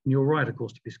tackled? And you're right, of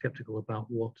course, to be skeptical about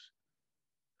what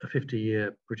a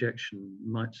 50-year projection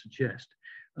might suggest.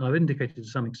 And I've indicated to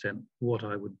some extent what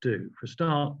I would do. For a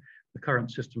start, the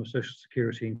current system of social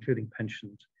security, including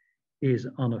pensions, is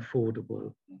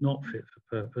unaffordable, not fit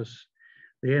for purpose.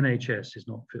 The NHS is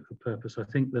not fit for purpose. I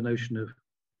think the notion of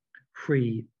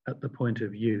free at the point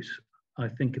of use, I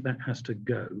think that has to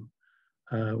go.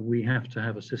 We have to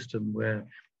have a system where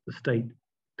the state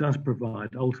does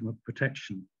provide ultimate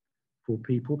protection for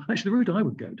people. Actually, the route I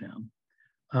would go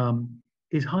down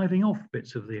is hiving off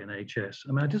bits of the NHS.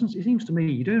 I mean, it seems to me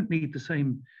you don't need the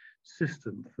same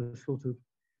system for sort of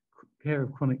care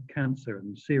of chronic cancer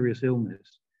and serious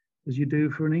illness as you do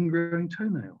for an ingrowing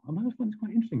toenail. I find it's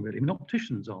quite interesting, really. I mean,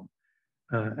 opticians aren't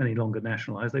any longer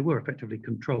nationalised. They were effectively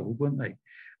controlled, weren't they?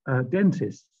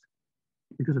 Dentists,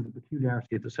 because of the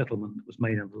peculiarity of the settlement that was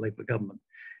made under the Labour government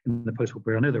in the post-war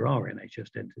period. I know there are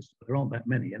NHS dentists, but there aren't that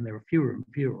many, and there are fewer and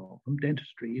fewer of them.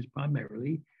 Dentistry is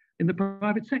primarily in the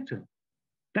private sector.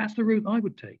 That's the route I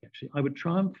would take, actually. I would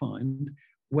try and find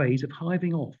ways of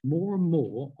hiving off more and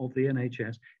more of the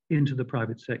NHS into the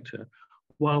private sector,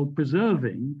 while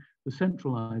preserving the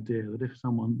central idea that if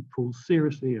someone falls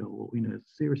seriously ill, or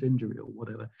serious injury or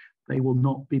whatever, they will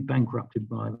not be bankrupted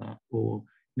by that, or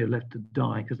left to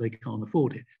die because they can't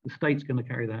afford it. The state's going to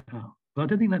carry that out. But I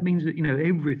don't think that means that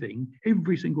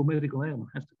every single medical ailment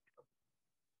has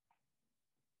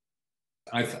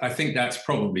to. I think that's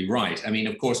probably right. I mean,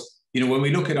 of course, when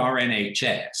we look at our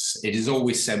NHS, it is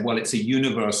always said, well, it's a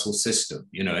universal system,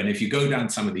 and if you go down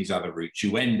some of these other routes,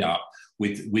 you end up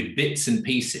with bits and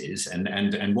pieces,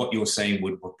 and what you're saying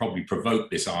would probably provoke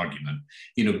this argument,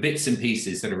 bits and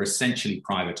pieces that are essentially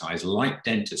privatized, like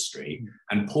dentistry,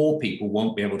 and poor people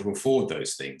won't be able to afford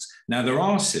those things. Now, there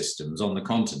are systems on the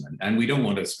continent, and we don't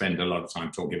want to spend a lot of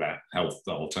time talking about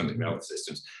the alternative health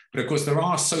systems, but of course, there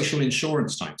are social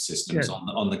insurance type systems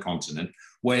on the continent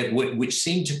which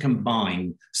seem to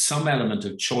combine some element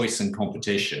of choice and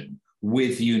competition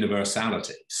with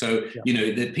universality. So,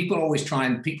 that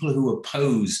people who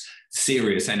oppose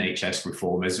serious NHS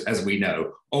reform, as we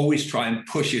know, always try and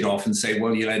push it off and say,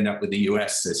 well, you'll end up with the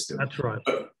US system. That's right.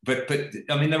 But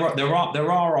I mean, there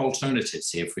are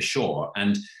alternatives here for sure.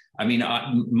 And I mean,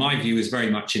 my view is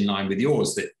very much in line with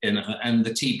yours, and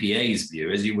the TPA's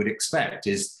view, as you would expect,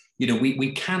 is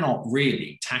we cannot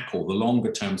really tackle the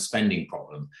longer term spending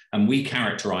problem, and we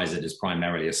characterize it as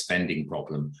primarily a spending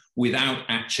problem, without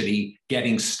actually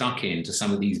getting stuck into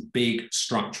some of these big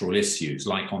structural issues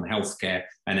like on healthcare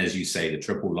and, as you say, the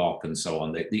triple lock and so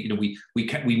on.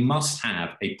 We must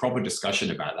have a proper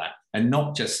discussion about that, and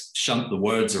not just shunt the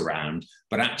words around,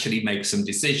 but actually make some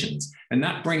decisions. And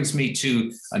that brings me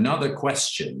to another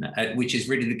question, which is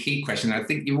really the key question. I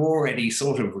think you already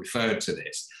sort of referred to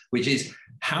this, which is,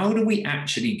 how do we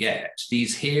actually get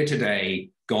these here today,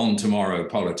 gone tomorrow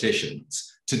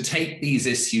politicians to take these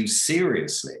issues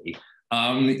seriously,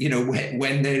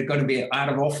 when they're going to be out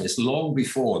of office long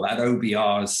before that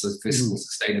OBR's fiscal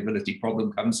sustainability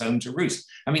problem comes home to roost?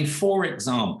 I mean, for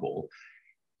example,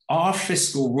 are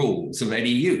fiscal rules of any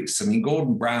use? I mean,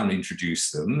 Gordon Brown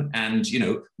introduced them, and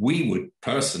we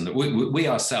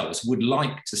ourselves would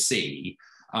like to see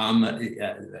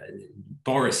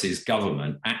Boris's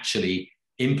government actually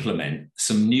implement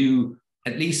some new,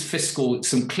 at least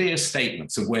some clear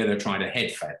statements of where they're trying to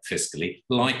head fiscally,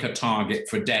 like a target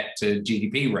for debt to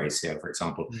GDP ratio, for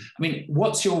example. I mean,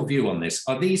 what's your view on this?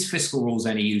 Are these fiscal rules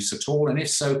any use at all? And if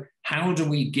so, how do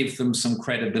we give them some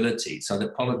credibility so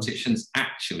that politicians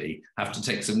actually have to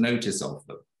take some notice of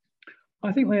them?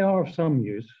 I think they are of some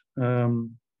use. I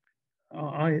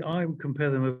would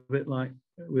compare them a bit like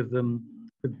with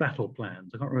battle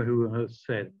plans. I can't remember who has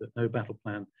said that no battle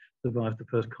plan survives the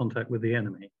first contact with the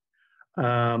enemy.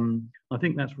 I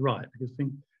think that's right, because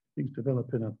things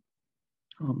develop in a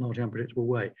largely unpredictable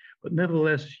way. But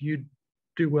nevertheless, you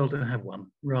do well to have one,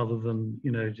 rather than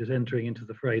just entering into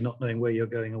the fray, not knowing where you're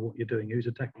going or what you're doing, who's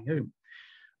attacking whom.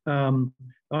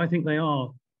 I think they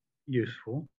are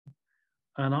useful,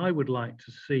 and I would like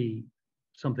to see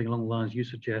something along the lines you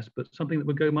suggest, but something that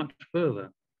would go much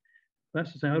further.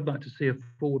 That's to say, I would like to see a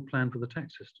forward plan for the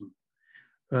tax system,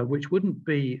 which wouldn't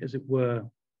be, as it were,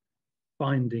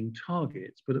 binding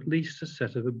targets, but at least a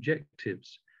set of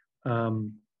objectives.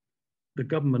 The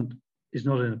government is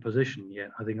not in a position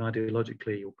yet, I think,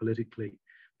 ideologically or politically,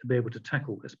 to be able to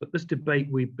tackle this. But this debate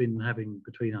we've been having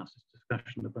between us, this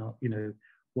discussion about,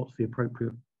 what's the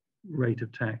appropriate rate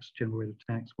of tax, general rate of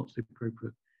tax, what's the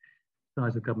appropriate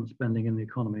size of government spending in the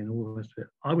economy, and all the rest of it.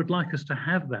 I would like us to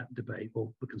have that debate, or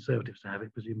the Conservatives to have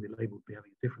it, presumably Labour would be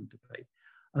having a different debate,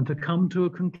 and to come to a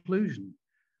conclusion.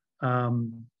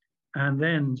 And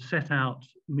then set out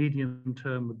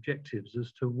medium-term objectives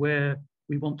as to where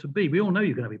we want to be. We all know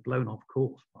you're going to be blown off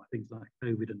course by things like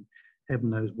COVID and heaven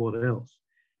knows what else.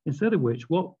 Instead of which,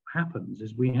 what happens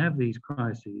is we have these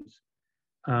crises,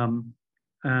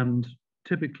 and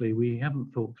typically we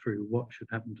haven't thought through what should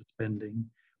happen to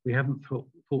spending. We haven't thought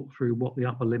through what the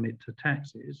upper limit to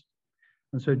tax is.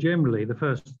 And so generally, the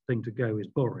first thing to go is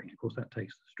borrowing. Of course, that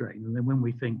takes the strain. And then when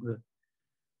we think that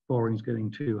borrowing's getting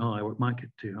too high, or it might get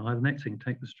too high, the next thing to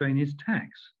take the strain is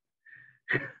tax,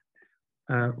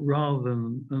 rather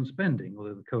than spending,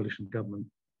 although the coalition government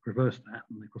reversed that,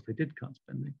 and of course they did cut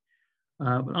spending.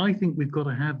 But I think we've got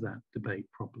to have that debate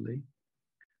properly.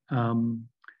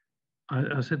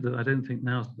 I said that I don't think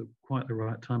now's quite the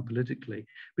right time politically.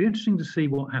 It'd be interesting to see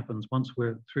what happens once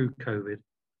we're through COVID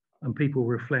and people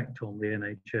reflect on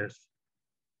the NHS,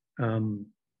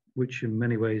 which in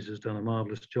many ways has done a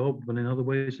marvellous job, but in other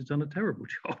ways it's done a terrible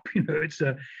job. You know, it's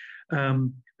now,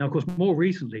 of course, more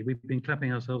recently we've been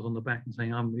clapping ourselves on the back and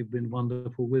saying we've been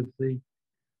wonderful with the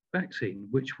vaccine,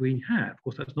 which we have. Of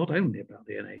course, that's not only about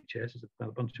the NHS, it's about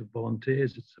a bunch of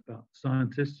volunteers, it's about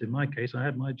scientists. In my case, I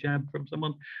had my jab from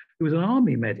someone who was an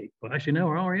army medic, but actually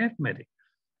now an RAF medic.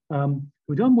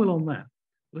 We've done well on that,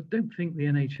 but I don't think the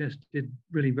NHS did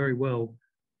really very well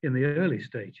in the early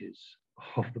stages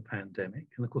of the pandemic.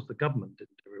 And of course, the government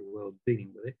didn't do very well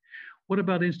dealing with it. What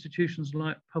about institutions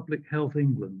like Public Health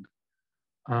England?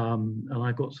 And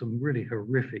I got some really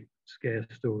horrific scare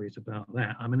stories about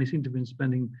that. I mean, they seem to have been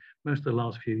spending most of the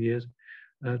last few years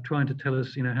trying to tell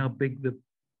us, you know, how big the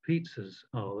pizzas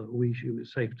are that it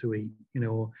was safe to eat, you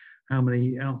know, or how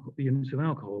many units of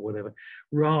alcohol or whatever,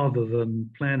 rather than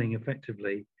planning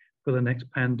effectively for the next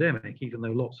pandemic, even though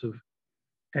lots of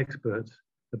experts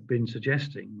have been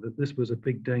suggesting that this was a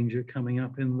big danger coming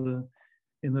up in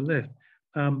the left.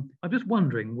 I'm just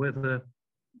wondering whether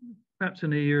perhaps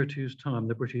in a year or two's time,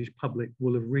 the British public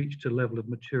will have reached a level of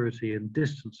maturity and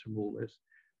distance from all this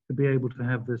to be able to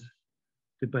have this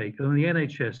debate. And the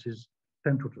NHS is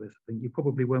central to this. I think you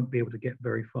probably won't be able to get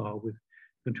very far with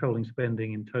controlling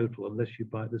spending in total unless you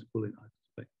bite this bullet, I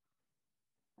suspect.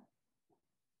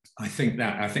 I think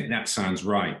that sounds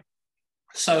right.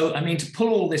 So, I mean, to pull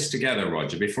all this together,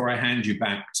 Roger, before I hand you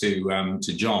back to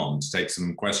John to take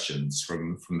some questions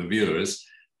from the viewers,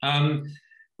 I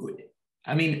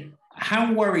mean,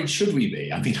 how worried should we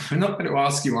be? I mean, I'm not going to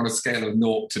ask you on a scale of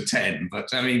 0 to 10,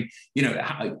 but I mean, you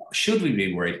know, should we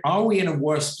be worried? Are we in a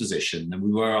worse position than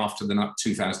we were after the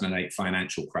 2008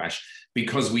 financial crash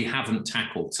because we haven't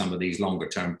tackled some of these longer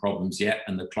term problems yet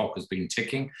and the clock has been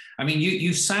ticking? I mean,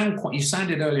 you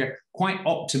sounded earlier quite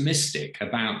optimistic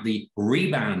about the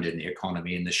rebound in the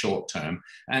economy in the short term.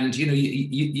 And, you know,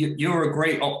 you're a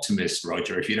great optimist,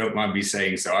 Roger, if you don't mind me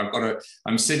saying so.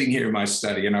 I'm sitting here in my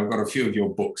study and I've got a few of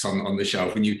your books on the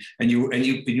shelf, and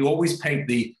you always paint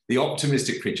the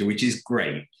optimistic picture, which is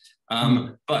great.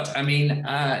 But I mean,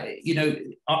 you know,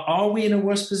 are we in a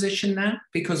worse position now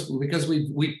because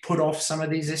we've put off some of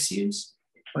these issues?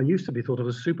 I used to be thought of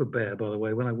as super bear, by the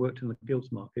way, when I worked in the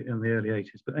gilts market in the early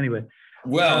 80s. But anyway.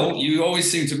 Well, you always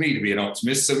seem to me to be an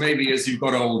optimist, so maybe as you've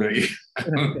got older.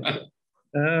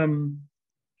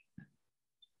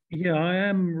 Yeah, I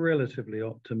am relatively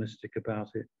optimistic about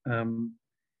it.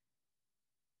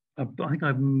 I think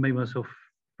I've made myself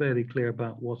fairly clear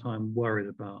about what I'm worried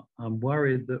about. I'm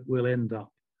worried that we'll end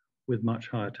up with much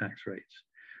higher tax rates.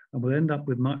 And we'll end up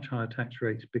with much higher tax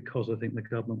rates because I think the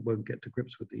government won't get to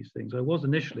grips with these things. I was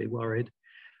initially worried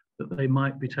that they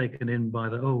might be taken in by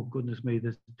oh, goodness me,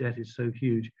 this debt is so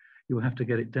huge, you'll have to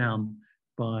get it down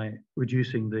by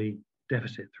reducing the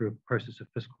deficit through a process of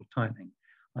fiscal tightening.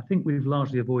 I think we've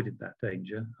largely avoided that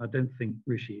danger. I don't think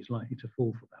Rishi is likely to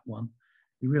fall for that one.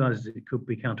 He realizes it could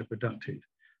be counterproductive,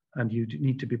 and you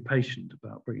need to be patient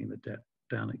about bringing the debt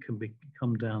down. It can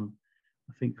come down,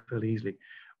 I think, fairly easily.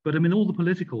 But I mean, all the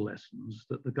political lessons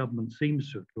that the government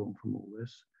seems to have drawn from all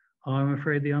this are, I'm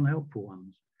afraid, the unhelpful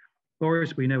ones.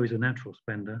 Boris, we know, is a natural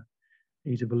spender.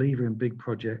 He's a believer in big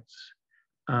projects.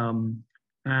 And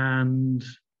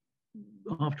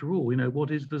after all, you know,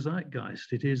 what is the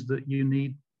zeitgeist? It is that you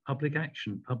need public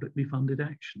action, publicly funded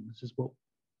action. This is what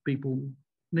people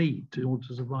need in order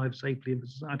to survive safely and for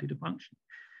society to function.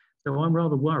 So I'm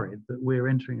rather worried that we're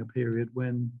entering a period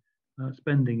when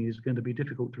spending is going to be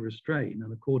difficult to restrain,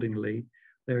 and accordingly,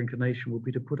 their inclination will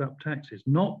be to put up taxes.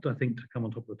 Not, I think, to come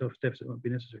on top of the deficit won't be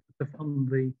necessary, but to fund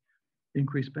the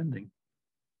increased spending.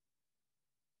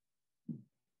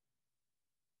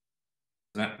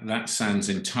 That sounds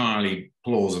entirely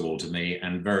plausible to me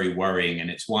and very worrying,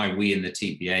 and it's why we in the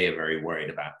TPA are very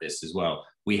worried about this as well.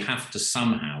 We have to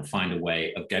somehow find a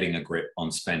way of getting a grip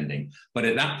on spending. But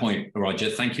at that point, Roger,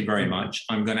 thank you very much.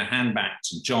 I'm going to hand back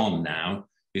to John now,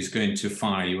 who's going to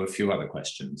fire you a few other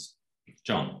questions.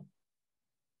 John.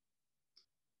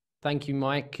 Thank you,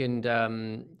 Mike, and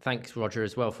thanks, Roger,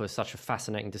 as well, for such a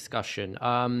fascinating discussion.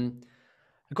 A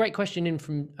great question in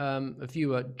from a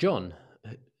viewer, John,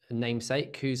 a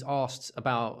namesake, who's asked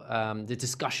about the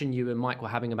discussion you and Mike were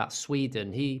having about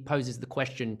Sweden. He poses the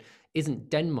question, isn't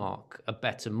Denmark a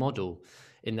better model?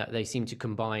 in that they seem to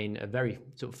combine a very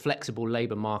sort of flexible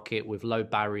labour market with low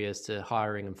barriers to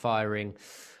hiring and firing,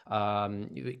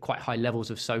 quite high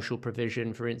levels of social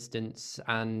provision, for instance,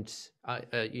 and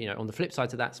on the flip side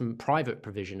to that, some private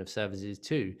provision of services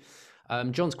too.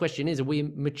 John's question is, are we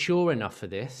mature enough for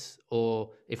this?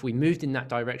 Or if we moved in that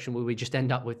direction, will we just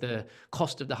end up with the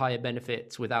cost of the higher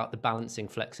benefits without the balancing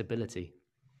flexibility?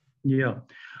 Yeah,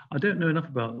 I don't know enough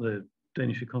about the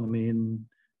Danish economy in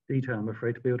detail, I'm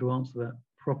afraid, to be able to answer that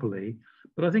properly.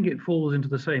 But I think it falls into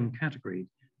the same category.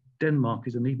 Denmark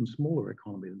is an even smaller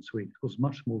economy than Sweden. Of course,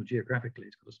 much smaller geographically.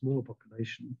 It's got a smaller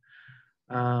population.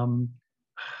 I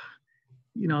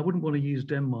wouldn't want to use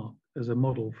Denmark as a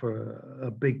model for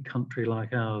a big country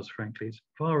like ours, frankly. It's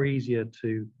far easier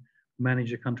to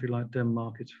manage a country like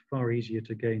Denmark. It's far easier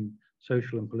to gain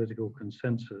social and political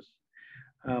consensus.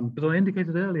 But I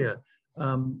indicated earlier,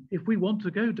 if we want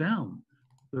to go down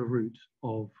the route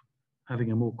of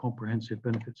having a more comprehensive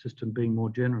benefit system, being more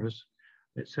generous,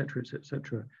 et cetera,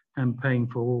 and paying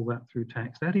for all that through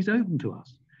tax, that is open to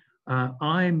us.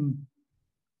 I'm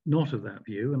not of that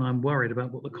view, and I'm worried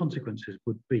about what the consequences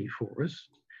would be for us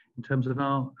in terms of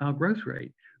our growth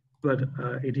rate. But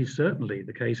it is certainly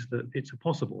the case that it's a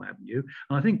possible avenue.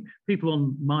 And I think people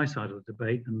on my side of the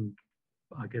debate, and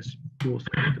I guess your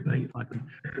side of the debate, if I can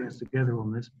put us together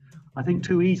on this, I think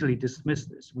too easily dismiss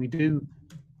this. We do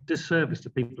disservice to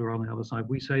people who are on the other side.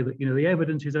 We say that, the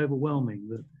evidence is overwhelming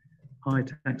that high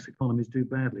tax economies do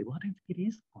badly. Well, I don't think it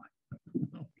is quite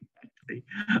overwhelming, actually.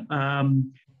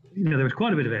 There is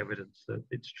quite a bit of evidence that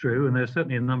it's true, and there's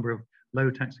certainly a number of low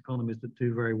tax economies that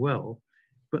do very well.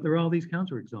 But there are these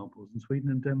counterexamples, and Sweden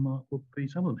and Denmark will be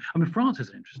some of them. I mean, France is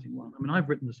an interesting one. I mean, I've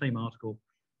written the same article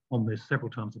on this several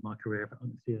times in my career. I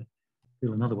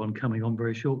feel another one coming on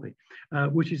very shortly,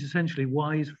 which is essentially,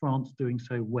 why is France doing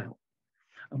so well?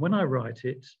 And when I write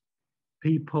it,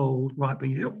 people write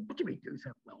me, what do you mean doing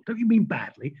so well? Don't you mean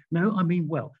badly? No, I mean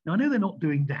well. Now, I know they're not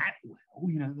doing that well.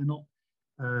 They're not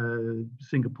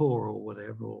Singapore or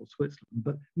whatever, or Switzerland.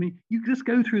 But I mean, you just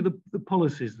go through the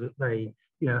policies that they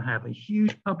have. A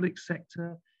huge public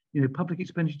sector, public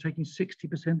expenditure taking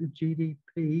 60% of GDP,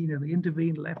 they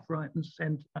intervene left, right, and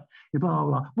centre, blah, blah,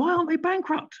 blah. Why aren't they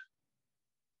bankrupt?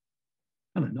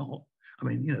 And they're not. I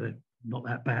mean, they're not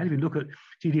that bad. If you look at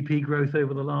GDP growth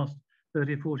over the last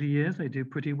 30 or 40 years, they do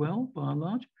pretty well, by and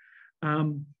large. I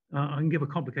can give a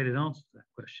complicated answer to that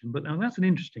question, but now that's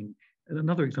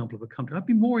another example of a country. I'd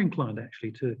be more inclined,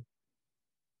 actually, to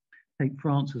take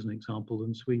France as an example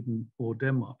than Sweden or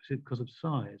Denmark, because of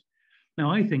size.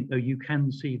 Now, I think, though, you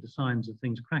can see the signs of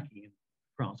things cracking in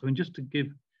France. I mean, just to give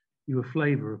you a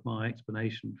flavour of my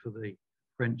explanation for the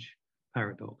French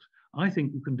paradox, I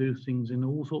think you can do things in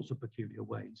all sorts of peculiar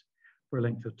ways for a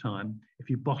length of time if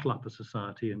you bottle up a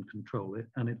society and control it,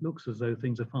 and it looks as though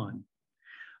things are fine.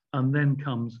 And then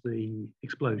comes the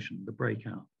explosion, the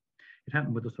breakout. It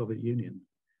happened with the Soviet Union,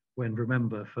 when,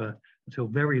 remember, until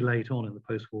very late on in the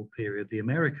post-war period, the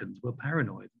Americans were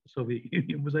paranoid the Soviet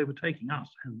Union was overtaking us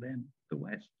and then the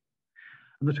West.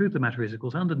 And the truth of the matter is, of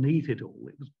course, underneath it all,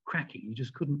 it was cracking. You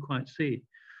just couldn't quite see it.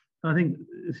 And I think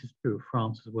this is true of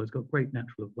France as well. It's got great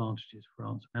natural advantages,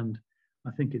 France, and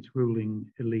I think its ruling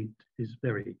elite is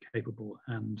very capable,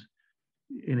 and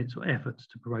in its efforts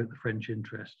to promote the French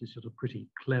interest is sort of pretty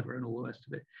clever and all the rest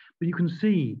of it. But you can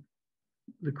see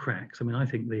the cracks. I mean, I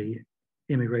think the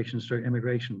immigration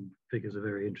figures are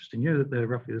very interesting. That there are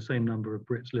roughly the same number of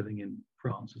Brits living in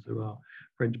France as there are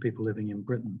French people living in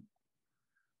Britain.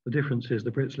 The difference is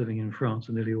the Brits living in France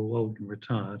are nearly all old and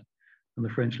retired, and the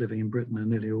French living in Britain are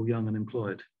nearly all young and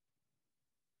employed.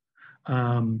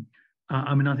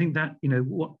 I mean, I think that,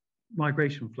 what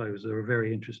migration flows are a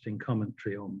very interesting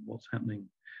commentary on what's happening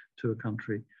to a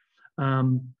country. But I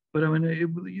mean,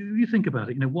 you think about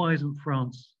it, why isn't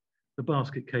France the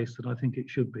basket case that I think it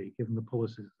should be, given the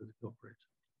policies that it operates?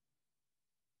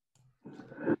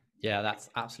 Yeah, that's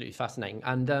absolutely fascinating.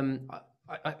 And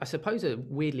I suppose a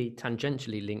weirdly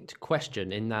tangentially linked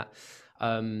question in that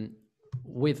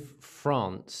with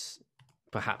France,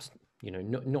 perhaps,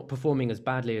 not performing as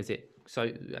badly as it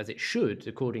should,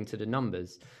 according to the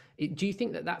numbers, do you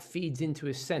think that feeds into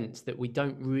a sense that we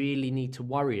don't really need to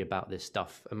worry about this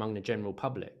stuff among the general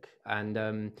public?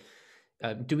 And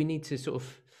do we need to sort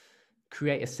of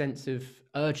create a sense of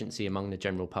urgency among the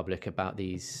general public about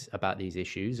these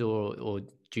issues, or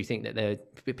do you think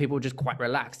that people are just quite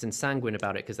relaxed and sanguine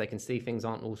about it because they can see things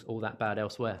aren't all that bad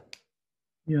elsewhere?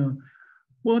 Yeah,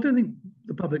 well, I don't think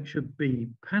the public should be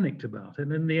panicked about it.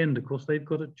 And in the end, of course, they've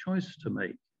got a choice to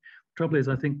make. The trouble is,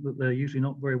 I think that they're usually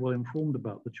not very well informed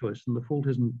about the choice, and the fault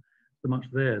isn't so much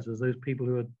theirs as those people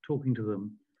who are talking to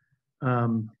them.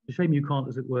 It's a shame you can't,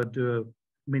 as it were, do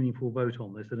meaningful vote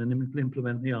on this and then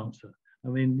implement the answer. I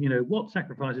mean, you know, what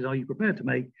sacrifices are you prepared to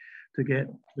make to get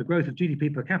the growth of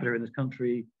GDP per capita in this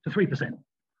country to 3%?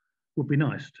 Would be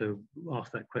nice to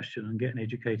ask that question and get an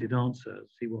educated answer,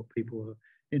 see what people are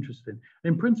interested in.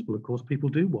 In principle, of course, people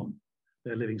do want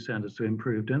their living standards to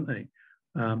improve, don't they?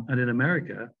 And in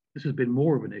America, this has been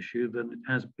more of an issue than it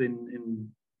has been in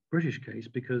British case,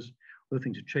 because other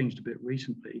things have changed a bit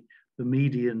recently. The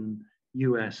median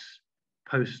US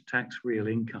post-tax real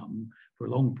income for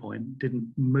a long point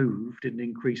didn't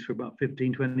increase for about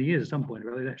 15, 20 years. At some point,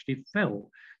 it actually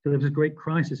fell. So there was a great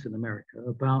crisis in America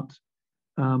about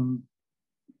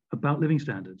living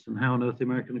standards and how on earth the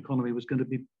American economy was going to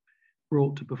be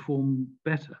brought to perform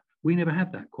better. We never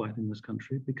had that quite in this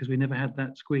country because we never had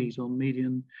that squeeze on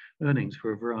median earnings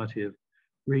for a variety of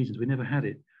reasons. We never had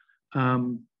it.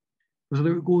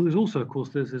 There's also, of course,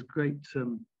 there's this great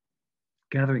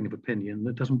gathering of opinion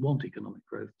that doesn't want economic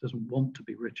growth, doesn't want to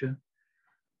be richer.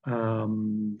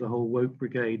 The whole woke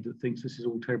brigade that thinks this is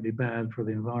all terribly bad for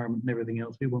the environment and everything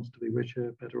else. Who wants to be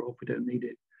richer, better off? We don't need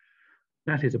it.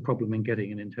 That is a problem in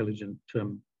getting an intelligent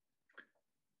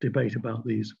debate about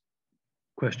these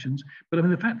questions. But I mean,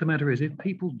 the fact of the matter is, if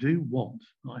people do want,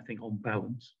 I think on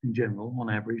balance, in general, on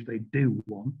average, they do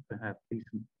want to have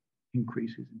decent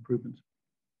increases, improvements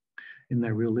in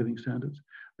their real living standards,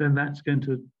 then that's going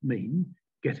to mean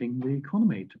getting the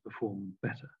economy to perform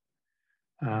better.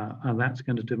 And that's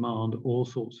going to demand all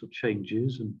sorts of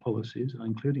changes and policies,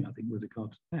 including, I think, with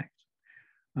regard to tax.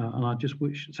 And I just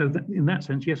wish, so that in that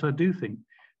sense, yes, I do think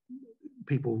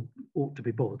people ought to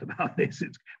be bothered about this.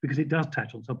 It's because it does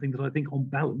touch on something that I think on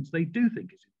balance they do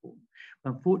think is important.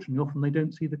 Unfortunately, often they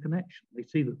don't see the connection. They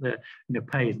see that their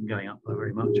pay isn't going up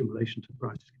very much in relation to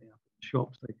prices going up in the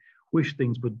shops. They wish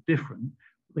things were different.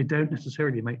 They don't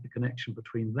necessarily make the connection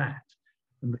between that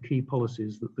and the key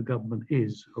policies that the government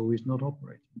is or is not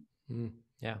operating.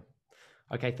 Yeah.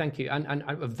 Okay, thank you. And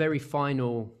a very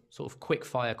final sort of quick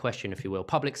fire question, if you will.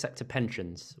 Public sector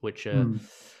pensions, which are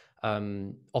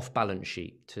off balance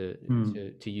sheet, to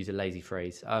use a lazy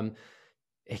phrase.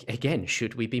 Again,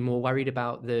 should we be more worried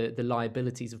about the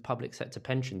liabilities of public sector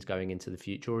pensions going into the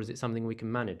future, or is it something we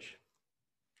can manage?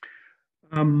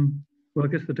 Well, I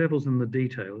guess the devil's in the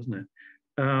detail, isn't it?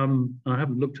 I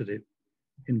haven't looked at it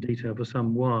in detail for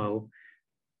some while.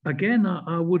 Again,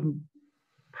 I wouldn't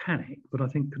panic, but I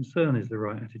think concern is the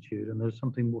right attitude. And there's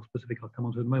something more specific I'll come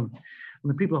on to in a moment. I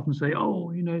mean, people often say,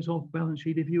 oh, it's off balance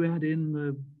sheet. If you add in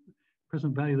the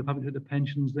present value of the public sector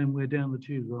pensions, then we're down the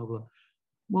tube, blah, blah.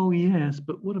 Well, yes,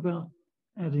 but what about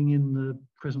adding in the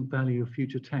present value of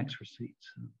future tax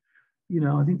receipts?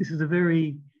 I think this is a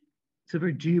very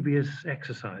dubious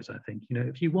exercise, I think.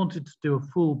 If you wanted to do a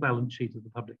full balance sheet of the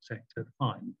public sector,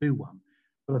 fine, do one.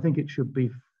 But I think it should be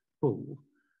full.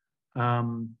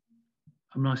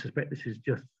 I suspect this is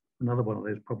just another one of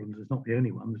those problems. It's not the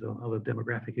only one. There's other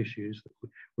demographic issues that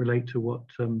relate to what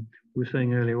we were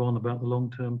saying earlier on about the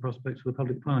long-term prospects of the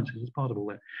public finances as part of all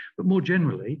that. But more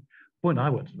generally, the point I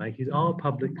want to make is, are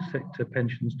public sector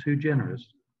pensions too generous?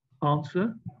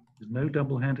 Answer, there's no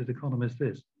double-handed economist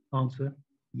this. Answer,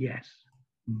 yes,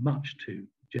 much too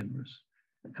generous.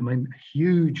 I mean,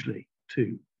 hugely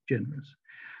too generous.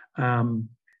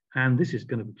 And this is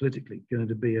politically going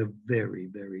to be a very,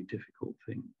 very difficult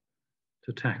thing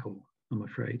to tackle, I'm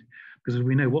afraid, because as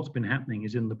we know, what's been happening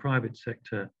is in the private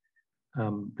sector,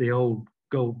 the old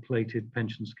gold-plated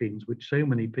pension schemes, which so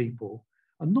many people,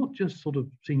 and not just sort of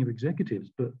senior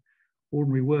executives, but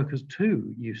ordinary workers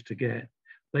too, used to get,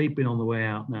 they've been on the way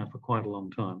out now for quite a long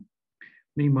time.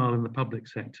 Meanwhile, in the public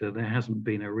sector, there hasn't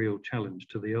been a real challenge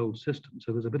to the old system.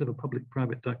 So there's a bit of a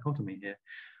public-private dichotomy here.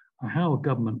 How a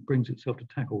government brings itself to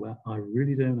tackle that, I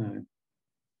really don't know.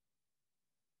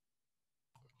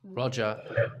 Roger,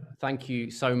 thank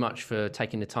you so much for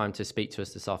taking the time to speak to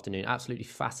us this afternoon. Absolutely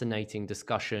fascinating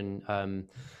discussion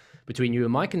between you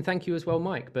and Mike, and thank you as well,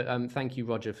 Mike. But thank you,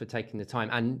 Roger, for taking the time.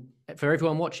 And for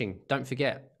everyone watching, don't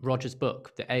forget Roger's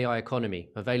book, The AI Economy,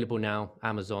 available now,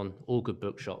 Amazon, all good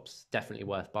bookshops, definitely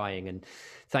worth buying. And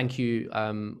thank you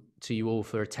to you all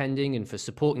for attending and for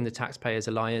supporting the Taxpayers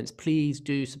Alliance. Please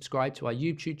do subscribe to our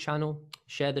YouTube channel,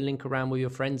 share the link around with your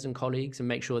friends and colleagues, and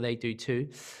make sure they do too.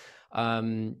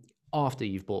 After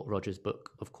you've bought Roger's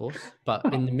book, of course.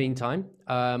 But in the meantime,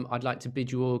 I'd like to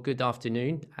bid you all good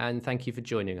afternoon and thank you for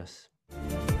joining us.